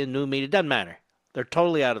media, new media, doesn't matter. They're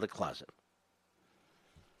totally out of the closet.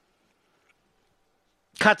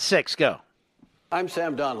 Cut 6, go. I'm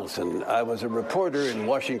Sam Donaldson. I was a reporter in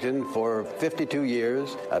Washington for 52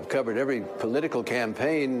 years. I've covered every political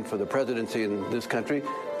campaign for the presidency in this country,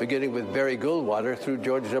 beginning with Barry Goldwater through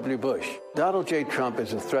George W. Bush. Donald J. Trump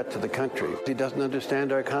is a threat to the country. He doesn't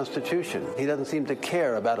understand our Constitution. He doesn't seem to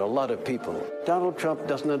care about a lot of people. Donald Trump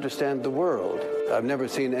doesn't understand the world. I've never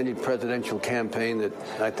seen any presidential campaign that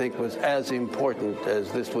I think was as important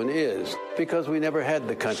as this one is, because we never had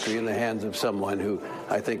the country in the hands of someone who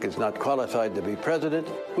I think is not qualified to be president.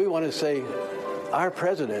 We want to say our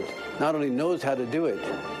president not only knows how to do it,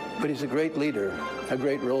 but he's a great leader, a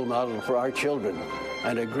great role model for our children,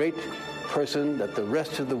 and a great person that the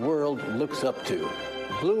rest of the world looks up to.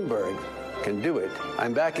 Bloomberg can do it.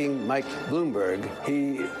 I'm backing Mike Bloomberg.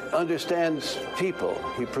 He understands people.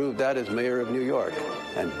 He proved that as mayor of New York.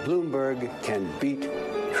 And Bloomberg can beat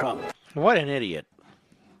Trump. What an idiot.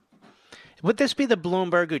 Would this be the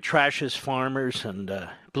Bloomberg who trashes farmers and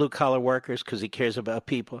blue-collar workers because he cares about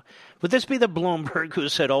people? Would this be the Bloomberg who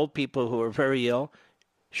said old people who are very ill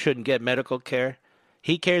shouldn't get medical care?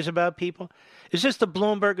 He cares about people? Is this the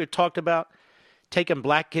Bloomberg who talked about taking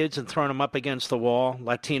black kids and throwing them up against the wall,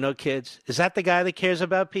 Latino kids? Is that the guy that cares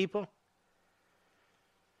about people?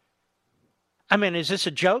 I mean, is this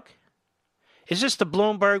a joke? Is this the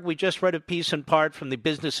Bloomberg? We just read a piece in part from the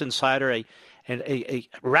Business Insider, a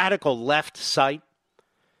radical left site,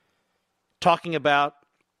 talking about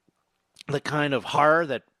the kind of horror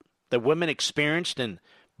that women experienced in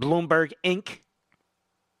Bloomberg Inc.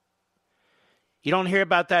 You don't hear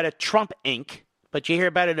about that at Trump Inc., but you hear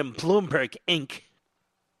about it in Bloomberg Inc.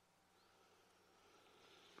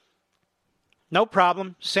 No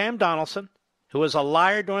problem. Sam Donaldson, who was a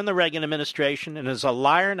liar during the Reagan administration and is a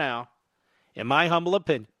liar now, in my humble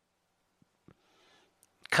opinion,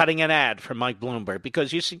 cutting an ad for Mike Bloomberg.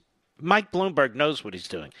 Because, you see, Mike Bloomberg knows what he's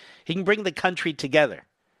doing. He can bring the country together.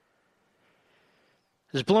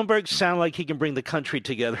 Does Bloomberg sound like he can bring the country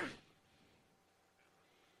together?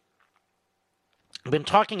 I've been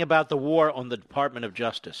talking about the war on the Department of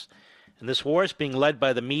Justice. And this war is being led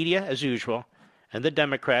by the media, as usual, and the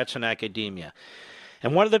Democrats and academia.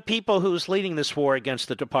 And one of the people who's leading this war against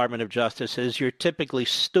the Department of Justice is your typically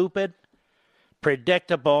stupid,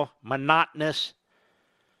 predictable, monotonous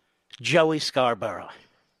Joey Scarborough.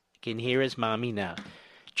 You can hear his mommy now.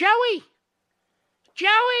 Joey!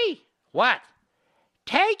 Joey! What?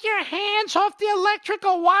 Take your hands off the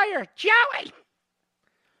electrical wire. Joey!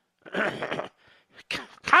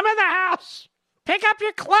 Come in the house. Pick up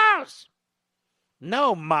your clothes.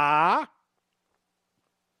 No, Ma.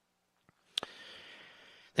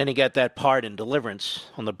 Then he got that part in Deliverance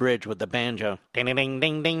on the bridge with the banjo. Ding, ding, ding,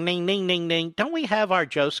 ding, ding, ding, ding, ding, ding. Don't we have our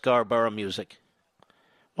Joe Scarborough music?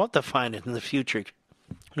 We'll have to find it in the future.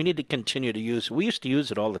 We need to continue to use it. We used to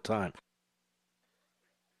use it all the time.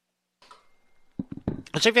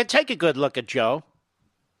 So if you take a good look at Joe,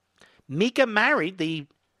 Mika married the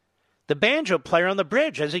banjo player on the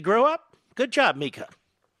bridge as he grew up. Good job, Mika.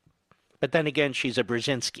 But then again, she's a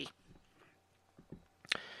Brzezinski.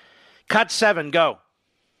 Cut 7, go.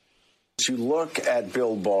 You look at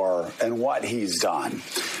Bill Barr and what he's done,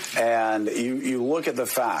 and you look at the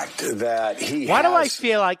fact that Why do I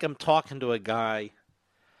feel like I'm talking to a guy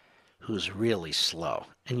who's really slow?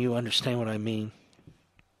 And you understand what I mean?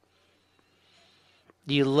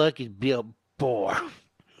 You look at Bill Barr,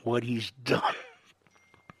 what he's done.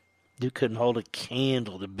 You couldn't hold a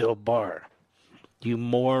candle to Bill Barr. You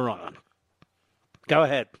moron. Go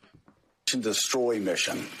ahead. Destroy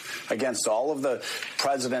mission against all of the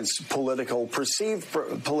president's perceived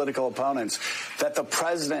political opponents that the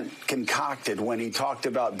president concocted when he talked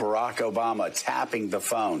about Barack Obama tapping the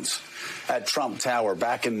phones at Trump Tower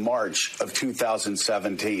back in March of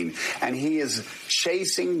 2017. And he is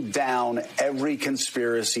chasing down every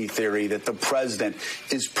conspiracy theory that the president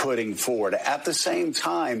is putting forward. At the same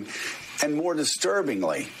time, and more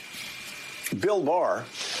disturbingly, Bill Barr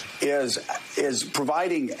is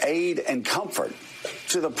providing aid and comfort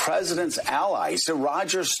to the president's allies, to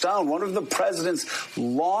Roger Stone, one of the president's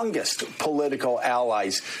longest political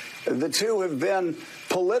allies. The two have been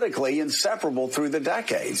politically inseparable through the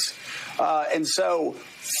decades. And so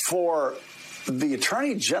for the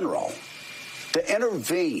Attorney General to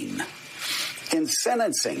intervene in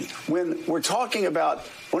sentencing when we're talking about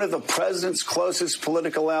one of the president's closest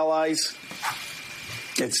political allies,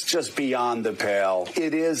 it's just beyond the pale.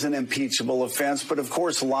 It is an impeachable offense, but of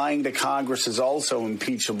course lying to Congress is also an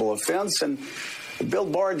impeachable offense, and Bill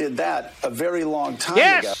Barr did that a very long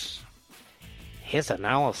time ago. His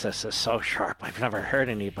analysis is so sharp. I've never heard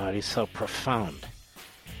anybody so profound.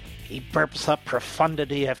 He burps up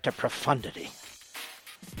profundity after profundity.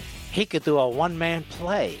 He could do a one-man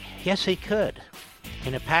play. Yes, he could.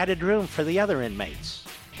 In a padded room for the other inmates.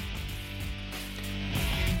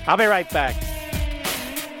 I'll be right back.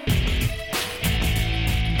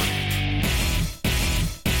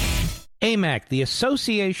 AMAC, the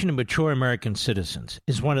Association of Mature American Citizens,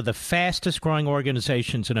 is one of the fastest-growing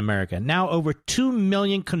organizations in America, now over 2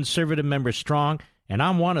 million conservative members strong, and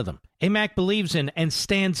I'm one of them. AMAC believes in and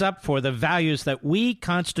stands up for the values that we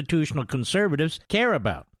constitutional conservatives care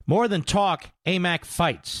about. More than talk, AMAC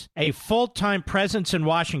fights. A full-time presence in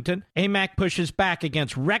Washington, AMAC pushes back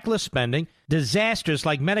against reckless spending, disasters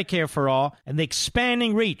like Medicare for All, and the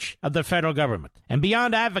expanding reach of the federal government. And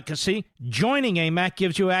beyond advocacy, joining AMAC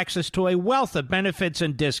gives you access to a wealth of benefits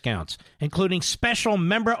and discounts, including special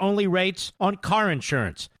member-only rates on car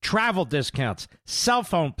insurance, travel discounts, cell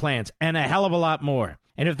phone plans, and a hell of a lot more.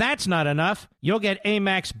 And if that's not enough, you'll get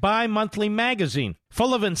AMAC's bi-monthly magazine,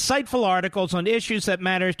 full of insightful articles on issues that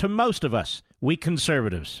matter to most of us, we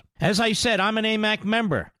conservatives. As I said, I'm an AMAC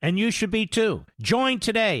member, and you should be too. Join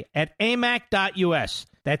today at amac.us.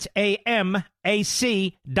 That's AMAC.us.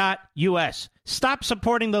 Stop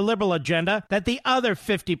supporting the liberal agenda that the other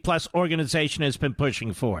 50-plus organization has been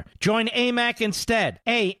pushing for. Join AMAC instead.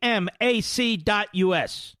 AMAC.us.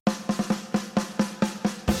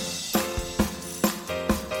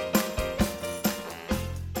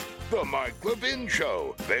 The Mark Levin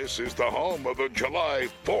Show. This is the home of the July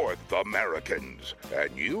 4th Americans.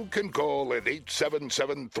 And you can call at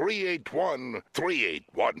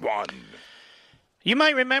 877-381-3811. You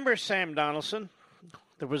might remember Sam Donaldson.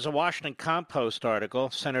 There was a Washington Compost article,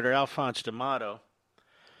 Senator Alphonse D'Amato,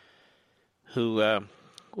 who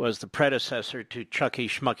was the predecessor to Chucky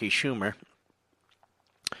Schmucky Schumer.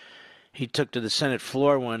 He took to the Senate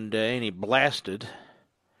floor one day and he blasted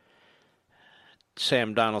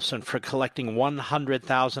Sam Donaldson for collecting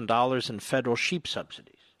 $100,000 in federal sheep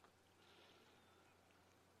subsidies.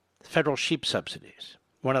 Federal sheep subsidies.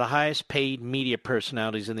 One of the highest paid media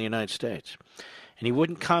personalities in the United States. And he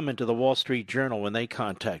wouldn't comment to the Wall Street Journal when they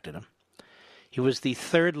contacted him. He was the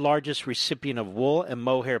third largest recipient of wool and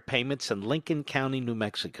mohair payments in Lincoln County, New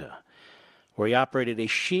Mexico, where he operated a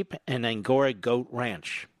sheep and Angora goat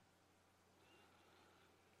ranch.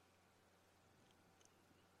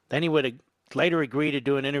 Then he would later agree to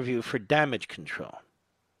do an interview for Damage Control.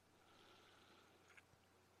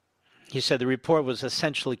 He said the report was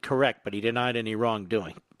essentially correct, but he denied any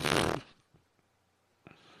wrongdoing.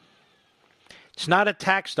 It's not a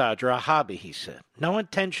tax dodge or a hobby, he said. No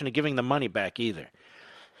intention of giving the money back either.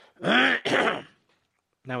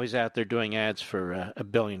 Now he's out there doing ads for a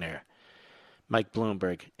billionaire, Mike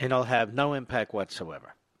Bloomberg, and it'll have no impact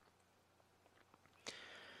whatsoever.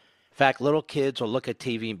 In fact, little kids will look at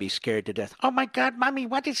TV and be scared to death. Oh, my God, Mommy,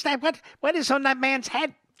 what is that? What is on that man's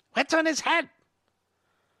head? What's on his head?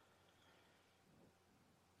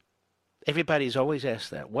 Everybody's always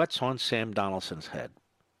asked that. What's on Sam Donaldson's head?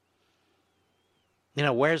 You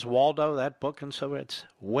know, Where's Waldo, that book and so it's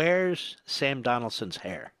where's Sam Donaldson's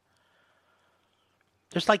hair?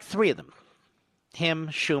 There's like 3 of them. Him,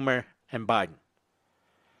 Schumer, and Biden.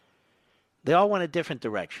 They all went a different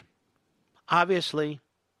direction. Obviously,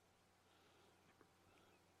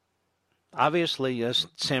 yes,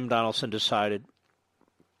 Sam Donaldson decided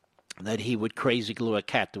that he would crazy glue a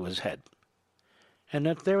cat to his head. And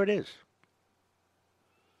there it is.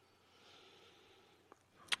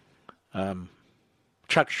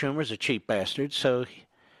 Chuck Schumer's a cheap bastard, so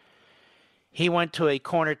he went to a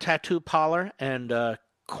corner tattoo parlor and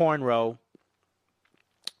cornrow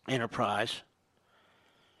enterprise,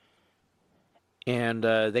 and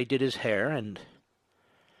they did his hair, and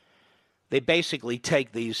they basically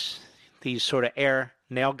take these sort of air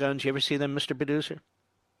nail guns. You ever see them, Mr. Producer?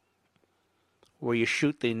 Where you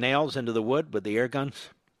shoot the nails into the wood with the air guns?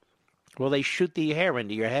 Well, they shoot the hair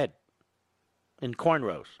into your head in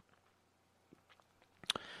cornrows.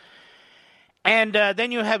 And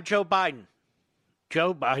then you have Joe Biden.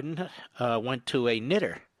 Joe Biden went to a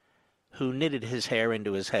knitter who knitted his hair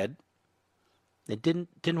into his head. It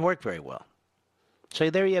didn't work very well.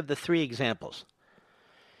 So there you have the 3 examples.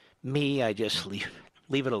 Me, I just leave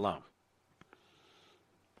it alone.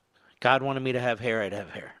 God wanted me to have hair, I'd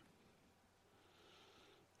have hair.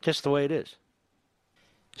 Just the way it is.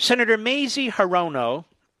 Senator Mazie Hirono,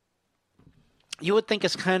 you would think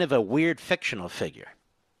is kind of a weird fictional figure.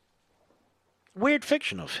 Weird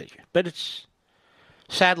fictional figure, but it's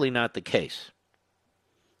sadly not the case.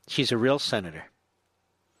 She's a real senator.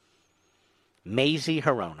 Mazie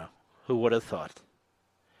Hirono, who would have thought?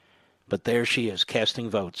 But there she is, casting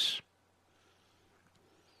votes.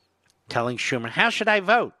 Telling Schumer, how should I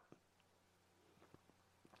vote?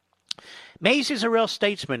 Mazie's a real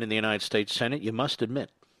statesman in the United States Senate, you must admit.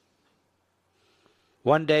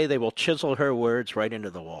 One day they will chisel her words right into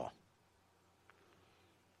the wall.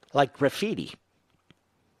 Like graffiti.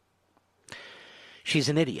 She's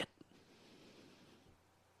an idiot.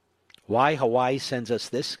 Why Hawaii sends us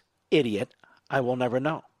this idiot, I will never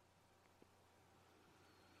know.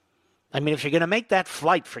 I mean, if you're going to make that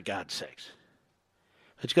flight, for God's sakes,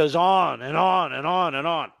 which goes on and on and on and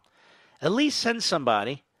on, at least send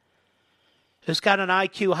somebody who's got an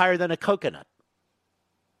IQ higher than a coconut.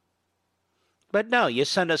 But no, you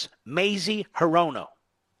send us Mazie Hirono.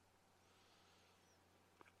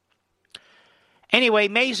 Anyway,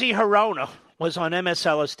 Mazie Hirono was on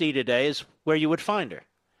MSLSD today, is where you would find her.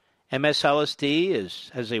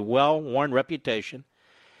 MSLSD has a well-worn reputation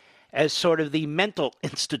as sort of the mental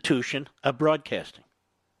institution of broadcasting.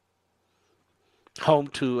 Home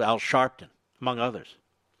to Al Sharpton, among others.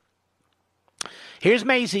 Here's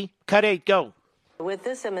Mazie. Cut 8, go. With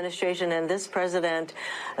this administration and this president,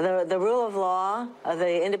 the rule of law,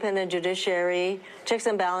 the independent judiciary, checks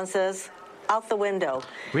and balances, out the window.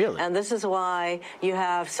 Really? And this is why you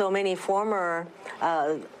have so many former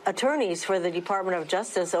attorneys for the Department of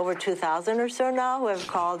Justice, over 2,000 or so now, who have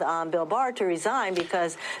called on Bill Barr to resign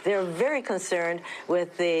because they're very concerned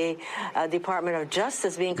with the Department of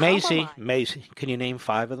Justice being compromised. Mazie, can you name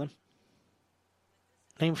 5 of them?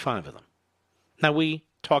 Name 5 of them. Now, we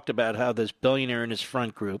talked about how this billionaire and his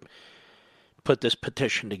front group put this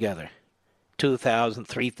petition together. 2,000,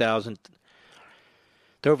 3,000.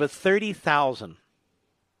 There are over 30,000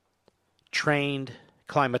 trained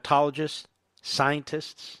climatologists,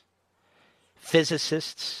 scientists,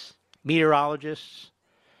 physicists, meteorologists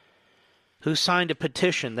who signed a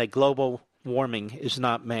petition that global warming is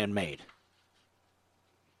not man-made.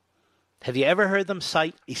 Have you ever heard them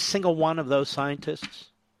cite a single one of those scientists?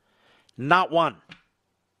 Not one.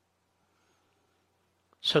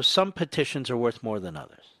 So some petitions are worth more than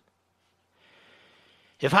others.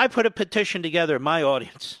 If I put a petition together in my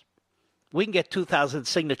audience, we can get 2,000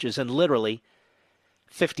 signatures in literally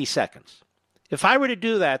 50 seconds. If I were to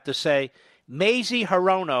do that, to say, Mazie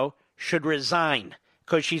Hirono should resign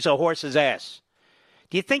because she's a horse's ass,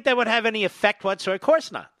 do you think that would have any effect whatsoever? Of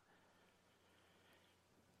course not.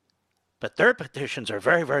 But their petitions are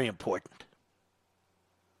very, very important.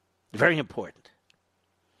 Very important.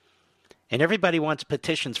 And everybody wants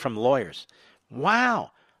petitions from lawyers.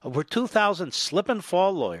 Wow. Over 2,000 slip and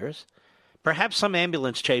fall lawyers, perhaps some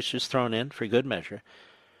ambulance chasers thrown in for good measure,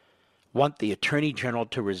 want the Attorney General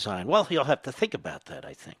to resign. Well, he'll have to think about that,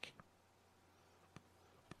 I think.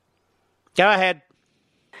 Go ahead.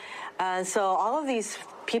 So all of these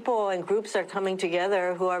people and groups are coming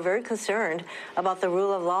together who are very concerned about the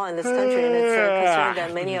rule of law in this country, and it's a concern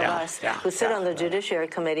that many of us who sit on the Judiciary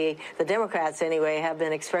Committee, the Democrats anyway, have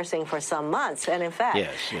been expressing for some months. And in fact,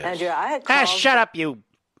 Andrew, I had called... Shut up, you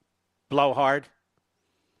blowhard.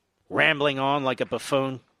 Rambling on like a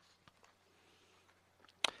buffoon.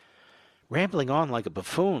 Rambling on like a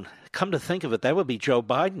buffoon. Come to think of it, that would be Joe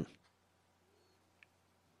Biden.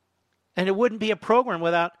 And it wouldn't be a program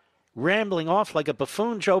without rambling off like a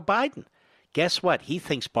buffoon Joe Biden. Guess what? He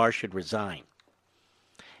thinks Barr should resign.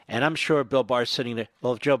 And I'm sure Bill Barr's sitting there,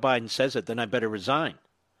 well, if Joe Biden says it, then I better resign.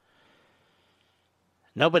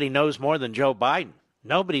 Nobody knows more than Joe Biden.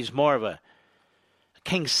 Nobody's more of a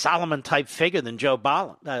King Solomon type figure than Joe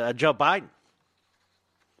Biden.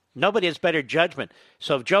 Nobody has better judgment.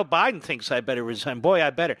 So if Joe Biden thinks I better resign, boy, I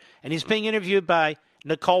better. And he's being interviewed by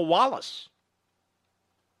Nicole Wallace.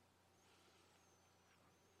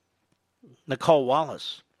 Nicole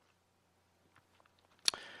Wallace.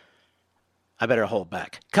 I better hold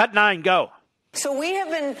back. Cut 9, go. So we have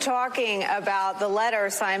been talking about the letter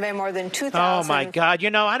signed by more than 2,000. Oh, my God.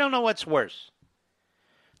 I don't know what's worse.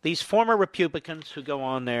 These former Republicans who go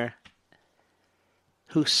on there,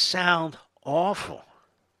 who sound awful,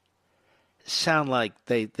 sound like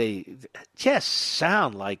they just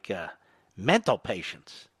sound like mental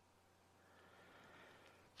patients.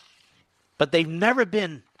 But they've never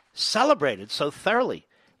been celebrated so thoroughly.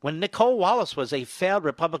 When Nicole Wallace was a failed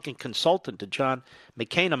Republican consultant to John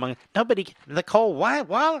McCain, Nicole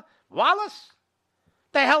Wallace?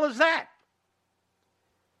 The hell is that?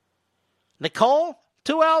 Nicole?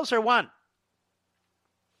 2 L's or 1?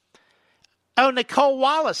 Oh, Nicole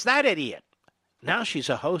Wallace, that idiot. Now she's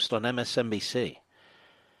a host on MSNBC.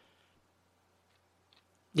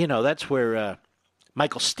 That's where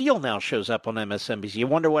Michael Steele now shows up on MSNBC. You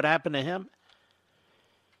wonder what happened to him?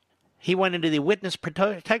 He went into the Witness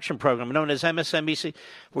Protection Program known as MSNBC,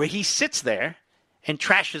 where he sits there and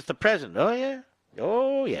trashes the president. Oh, yeah.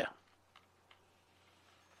 Oh, yeah.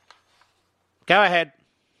 Go ahead.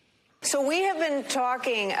 So we have been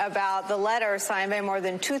talking about the letter signed by more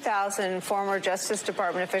than 2,000 former Justice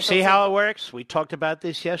Department officials. See how it works? We talked about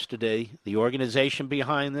this yesterday. The organization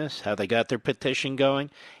behind this, how they got their petition going.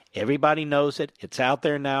 Everybody knows it. It's out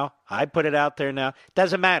there now. I put it out there now.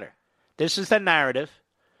 Doesn't matter. This is the narrative.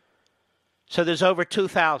 So there's over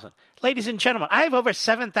 2,000. Ladies and gentlemen, I have over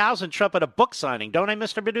 7,000 show up at a book signing. Don't I,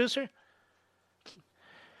 Mr. Producer?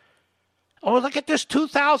 Oh, look at this.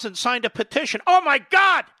 2,000 signed a petition. Oh, my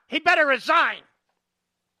God. He better resign.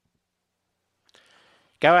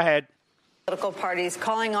 Go ahead. Political parties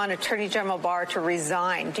calling on Attorney General Barr to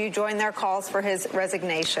resign. Do you join their calls for his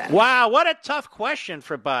resignation? Wow, what a tough question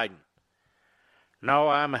for Biden. No,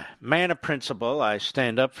 I'm a man of principle. I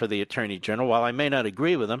stand up for the Attorney General. While I may not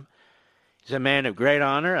agree with him, he's a man of great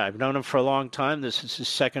honor. I've known him for a long time. This is his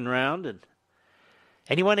second round. And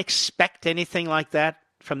anyone expect anything like that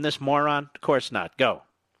from this moron? Of course not. Go.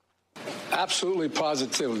 Absolutely,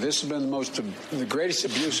 positively. This has been the greatest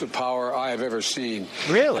abuse of power I have ever seen.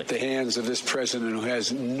 Really? At the hands of this president who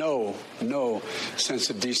has no sense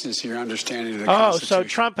of decency or understanding of the Constitution. Oh, so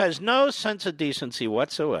Trump has no sense of decency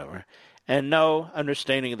whatsoever and no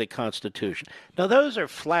understanding of the Constitution. Now, those are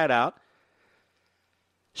flat out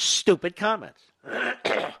stupid comments.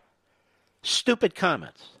 Stupid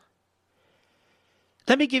comments.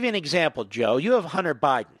 Let me give you an example, Joe. You have Hunter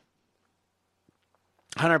Biden.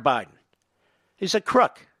 Hunter Biden. He's a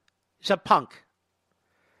crook. He's a punk.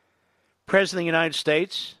 President of the United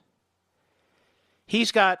States.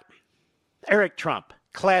 He's got Eric Trump,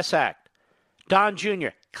 class act. Don Jr.,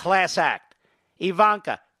 class act.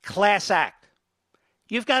 Ivanka, class act.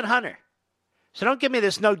 You've got Hunter. So don't give me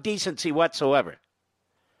this no decency whatsoever.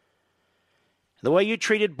 The way you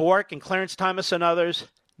treated Bork and Clarence Thomas and others,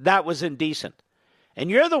 that was indecent. And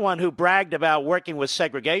you're the one who bragged about working with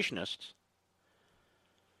segregationists.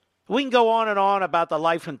 We can go on and on about the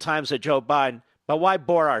life and times of Joe Biden, but why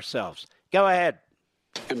bore ourselves? Go ahead.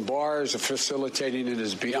 And Barr is facilitating it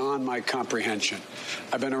is beyond my comprehension.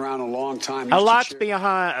 I've been around a long time. A lot's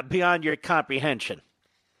beyond your comprehension.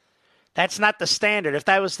 That's not the standard. If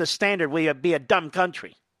that was the standard, we'd be a dumb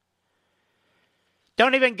country.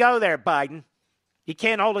 Don't even go there, Biden. You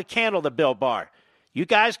can't hold a candle to Bill Barr. You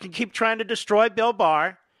guys can keep trying to destroy Bill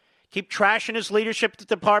Barr, keep trashing his leadership at the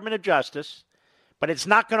Department of Justice, but it's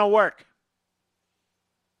not going to work.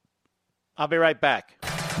 I'll be right back.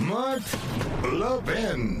 Mark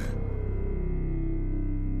Levin.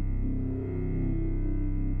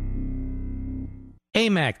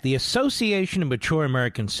 AMAC, the Association of Mature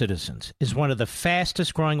American Citizens, is one of the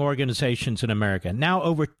fastest-growing organizations in America, now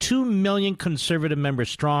over 2 million conservative members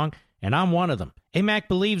strong, and I'm one of them. AMAC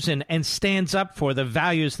believes in and stands up for the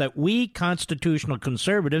values that we constitutional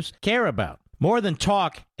conservatives care about. More than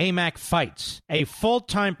talk, AMAC fights. A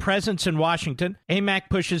full-time presence in Washington, AMAC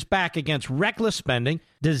pushes back against reckless spending,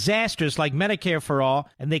 disasters like Medicare for All,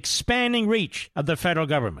 and the expanding reach of the federal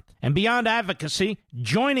government. And beyond advocacy,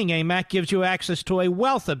 joining AMAC gives you access to a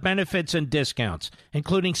wealth of benefits and discounts,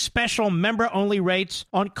 including special member-only rates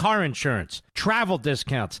on car insurance, travel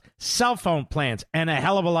discounts, cell phone plans, and a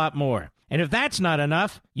hell of a lot more. And if that's not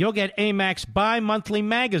enough, you'll get AMAC's bi-monthly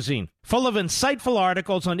magazine, full of insightful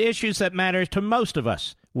articles on issues that matter to most of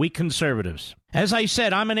us, we conservatives. As I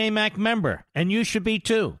said, I'm an AMAC member, and you should be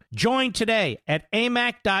too. Join today at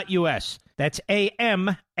amac.us. That's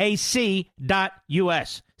AMAC.us.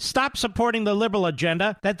 Stop supporting the liberal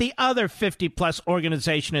agenda that the other 50-plus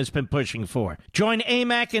organization has been pushing for. Join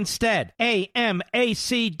AMAC instead. AMAC.us.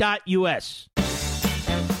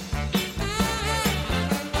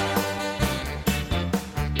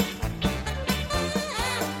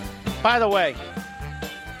 By the way,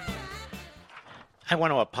 I want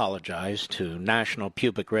to apologize to National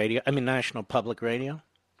Public Radio,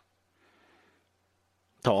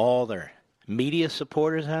 to all their media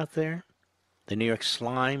supporters out there, the New York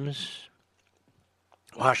Slimes,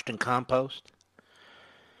 Washington Compost.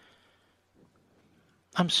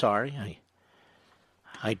 I'm sorry.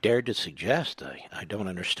 I dared to suggest I don't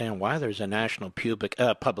understand why there's a National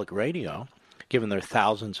Public Radio, given there are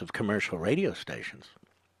thousands of commercial radio stations.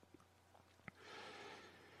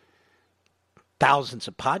 Thousands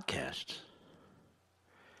of podcasts,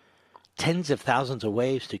 tens of thousands of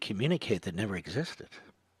ways to communicate that never existed.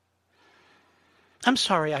 I'm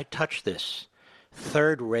sorry I touched this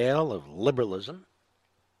third rail of liberalism.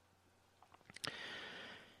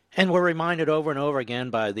 And we're reminded over and over again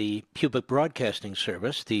by the Public Broadcasting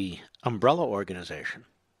Service, the umbrella organization,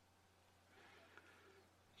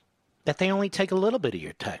 that they only take a little bit of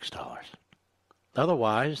your tax dollars.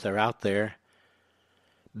 Otherwise, they're out there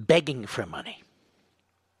begging for money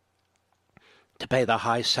to pay the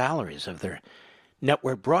high salaries of their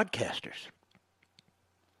network broadcasters,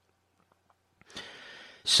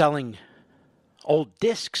 selling old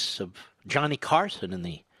discs of Johnny Carson in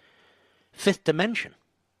the Fifth Dimension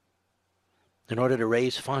in order to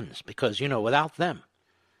raise funds, because, without them,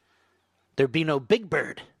 there'd be no Big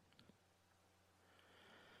Bird.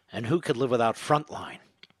 And who could live without Frontline?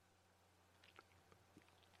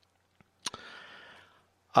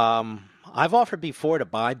 I've offered before to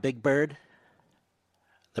buy Big Bird.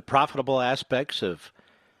 The profitable aspects of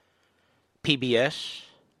PBS.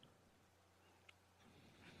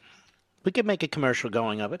 We could make a commercial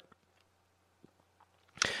going of it.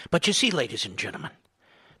 But you see, ladies and gentlemen,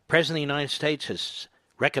 the President of the United States has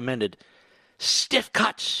recommended stiff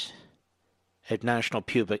cuts at National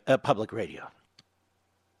Public Radio.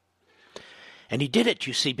 And he did it,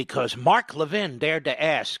 you see, because Mark Levin dared to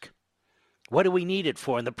ask, what do we need it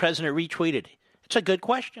for? And the president retweeted. It's a good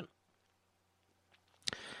question.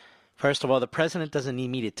 First of all, the president doesn't need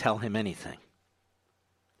me to tell him anything.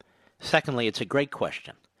 Secondly, it's a great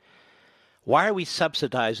question. Why are we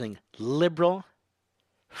subsidizing liberal,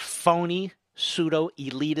 phony,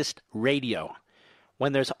 pseudo-elitist radio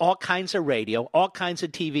when there's all kinds of radio, all kinds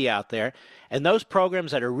of TV out there, and those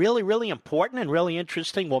programs that are really, really important and really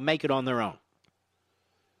interesting will make it on their own?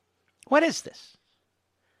 What is this?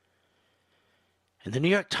 And the New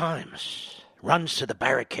York Times runs to the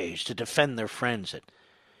barricades to defend their friends at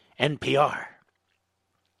NPR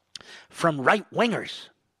from right-wingers.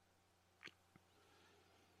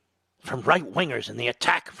 From right-wingers and the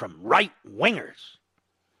attack from right-wingers.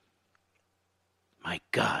 My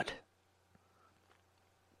God.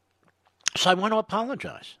 So I want to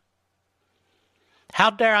apologize.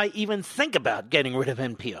 How dare I even think about getting rid of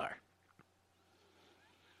NPR?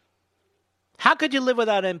 How could you live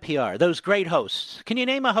without NPR? Those great hosts. Can you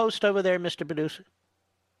name a host over there, Mr. Producer?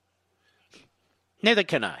 Neither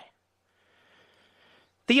can I.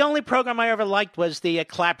 The only program I ever liked was the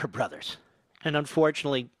Clapper Brothers. And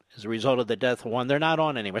unfortunately, as a result of the death of one, they're not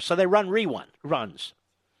on anymore. So they run runs.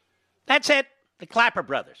 That's it. The Clapper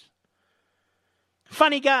Brothers.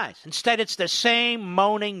 Funny guys. Instead, it's the same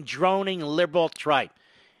moaning, droning liberal tripe.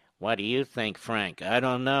 What do you think, Frank? I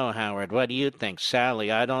don't know, Howard. What do you think,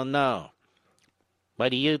 Sally? I don't know. What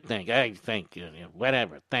do you think? I think,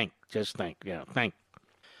 whatever. Just think.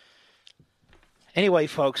 Anyway,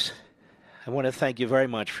 folks, I want to thank you very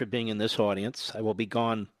much for being in this audience. I will be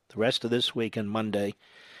gone the rest of this week and Monday.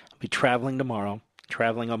 I'll be traveling tomorrow,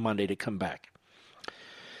 traveling on Monday to come back.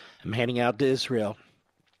 I'm heading out to Israel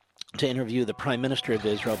to interview the Prime Minister of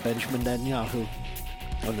Israel, Benjamin Netanyahu,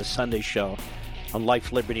 on the Sunday show on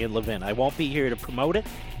Life, Liberty, and Levin. I won't be here to promote it,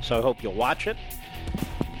 so I hope you'll watch it.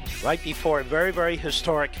 Right before a very, very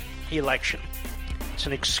historic election. It's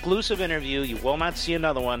an exclusive interview. You will not see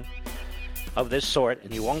another one of this sort,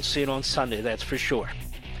 and you won't see it on Sunday, that's for sure.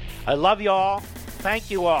 I love you all.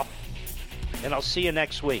 Thank you all. And I'll see you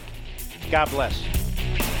next week. God bless.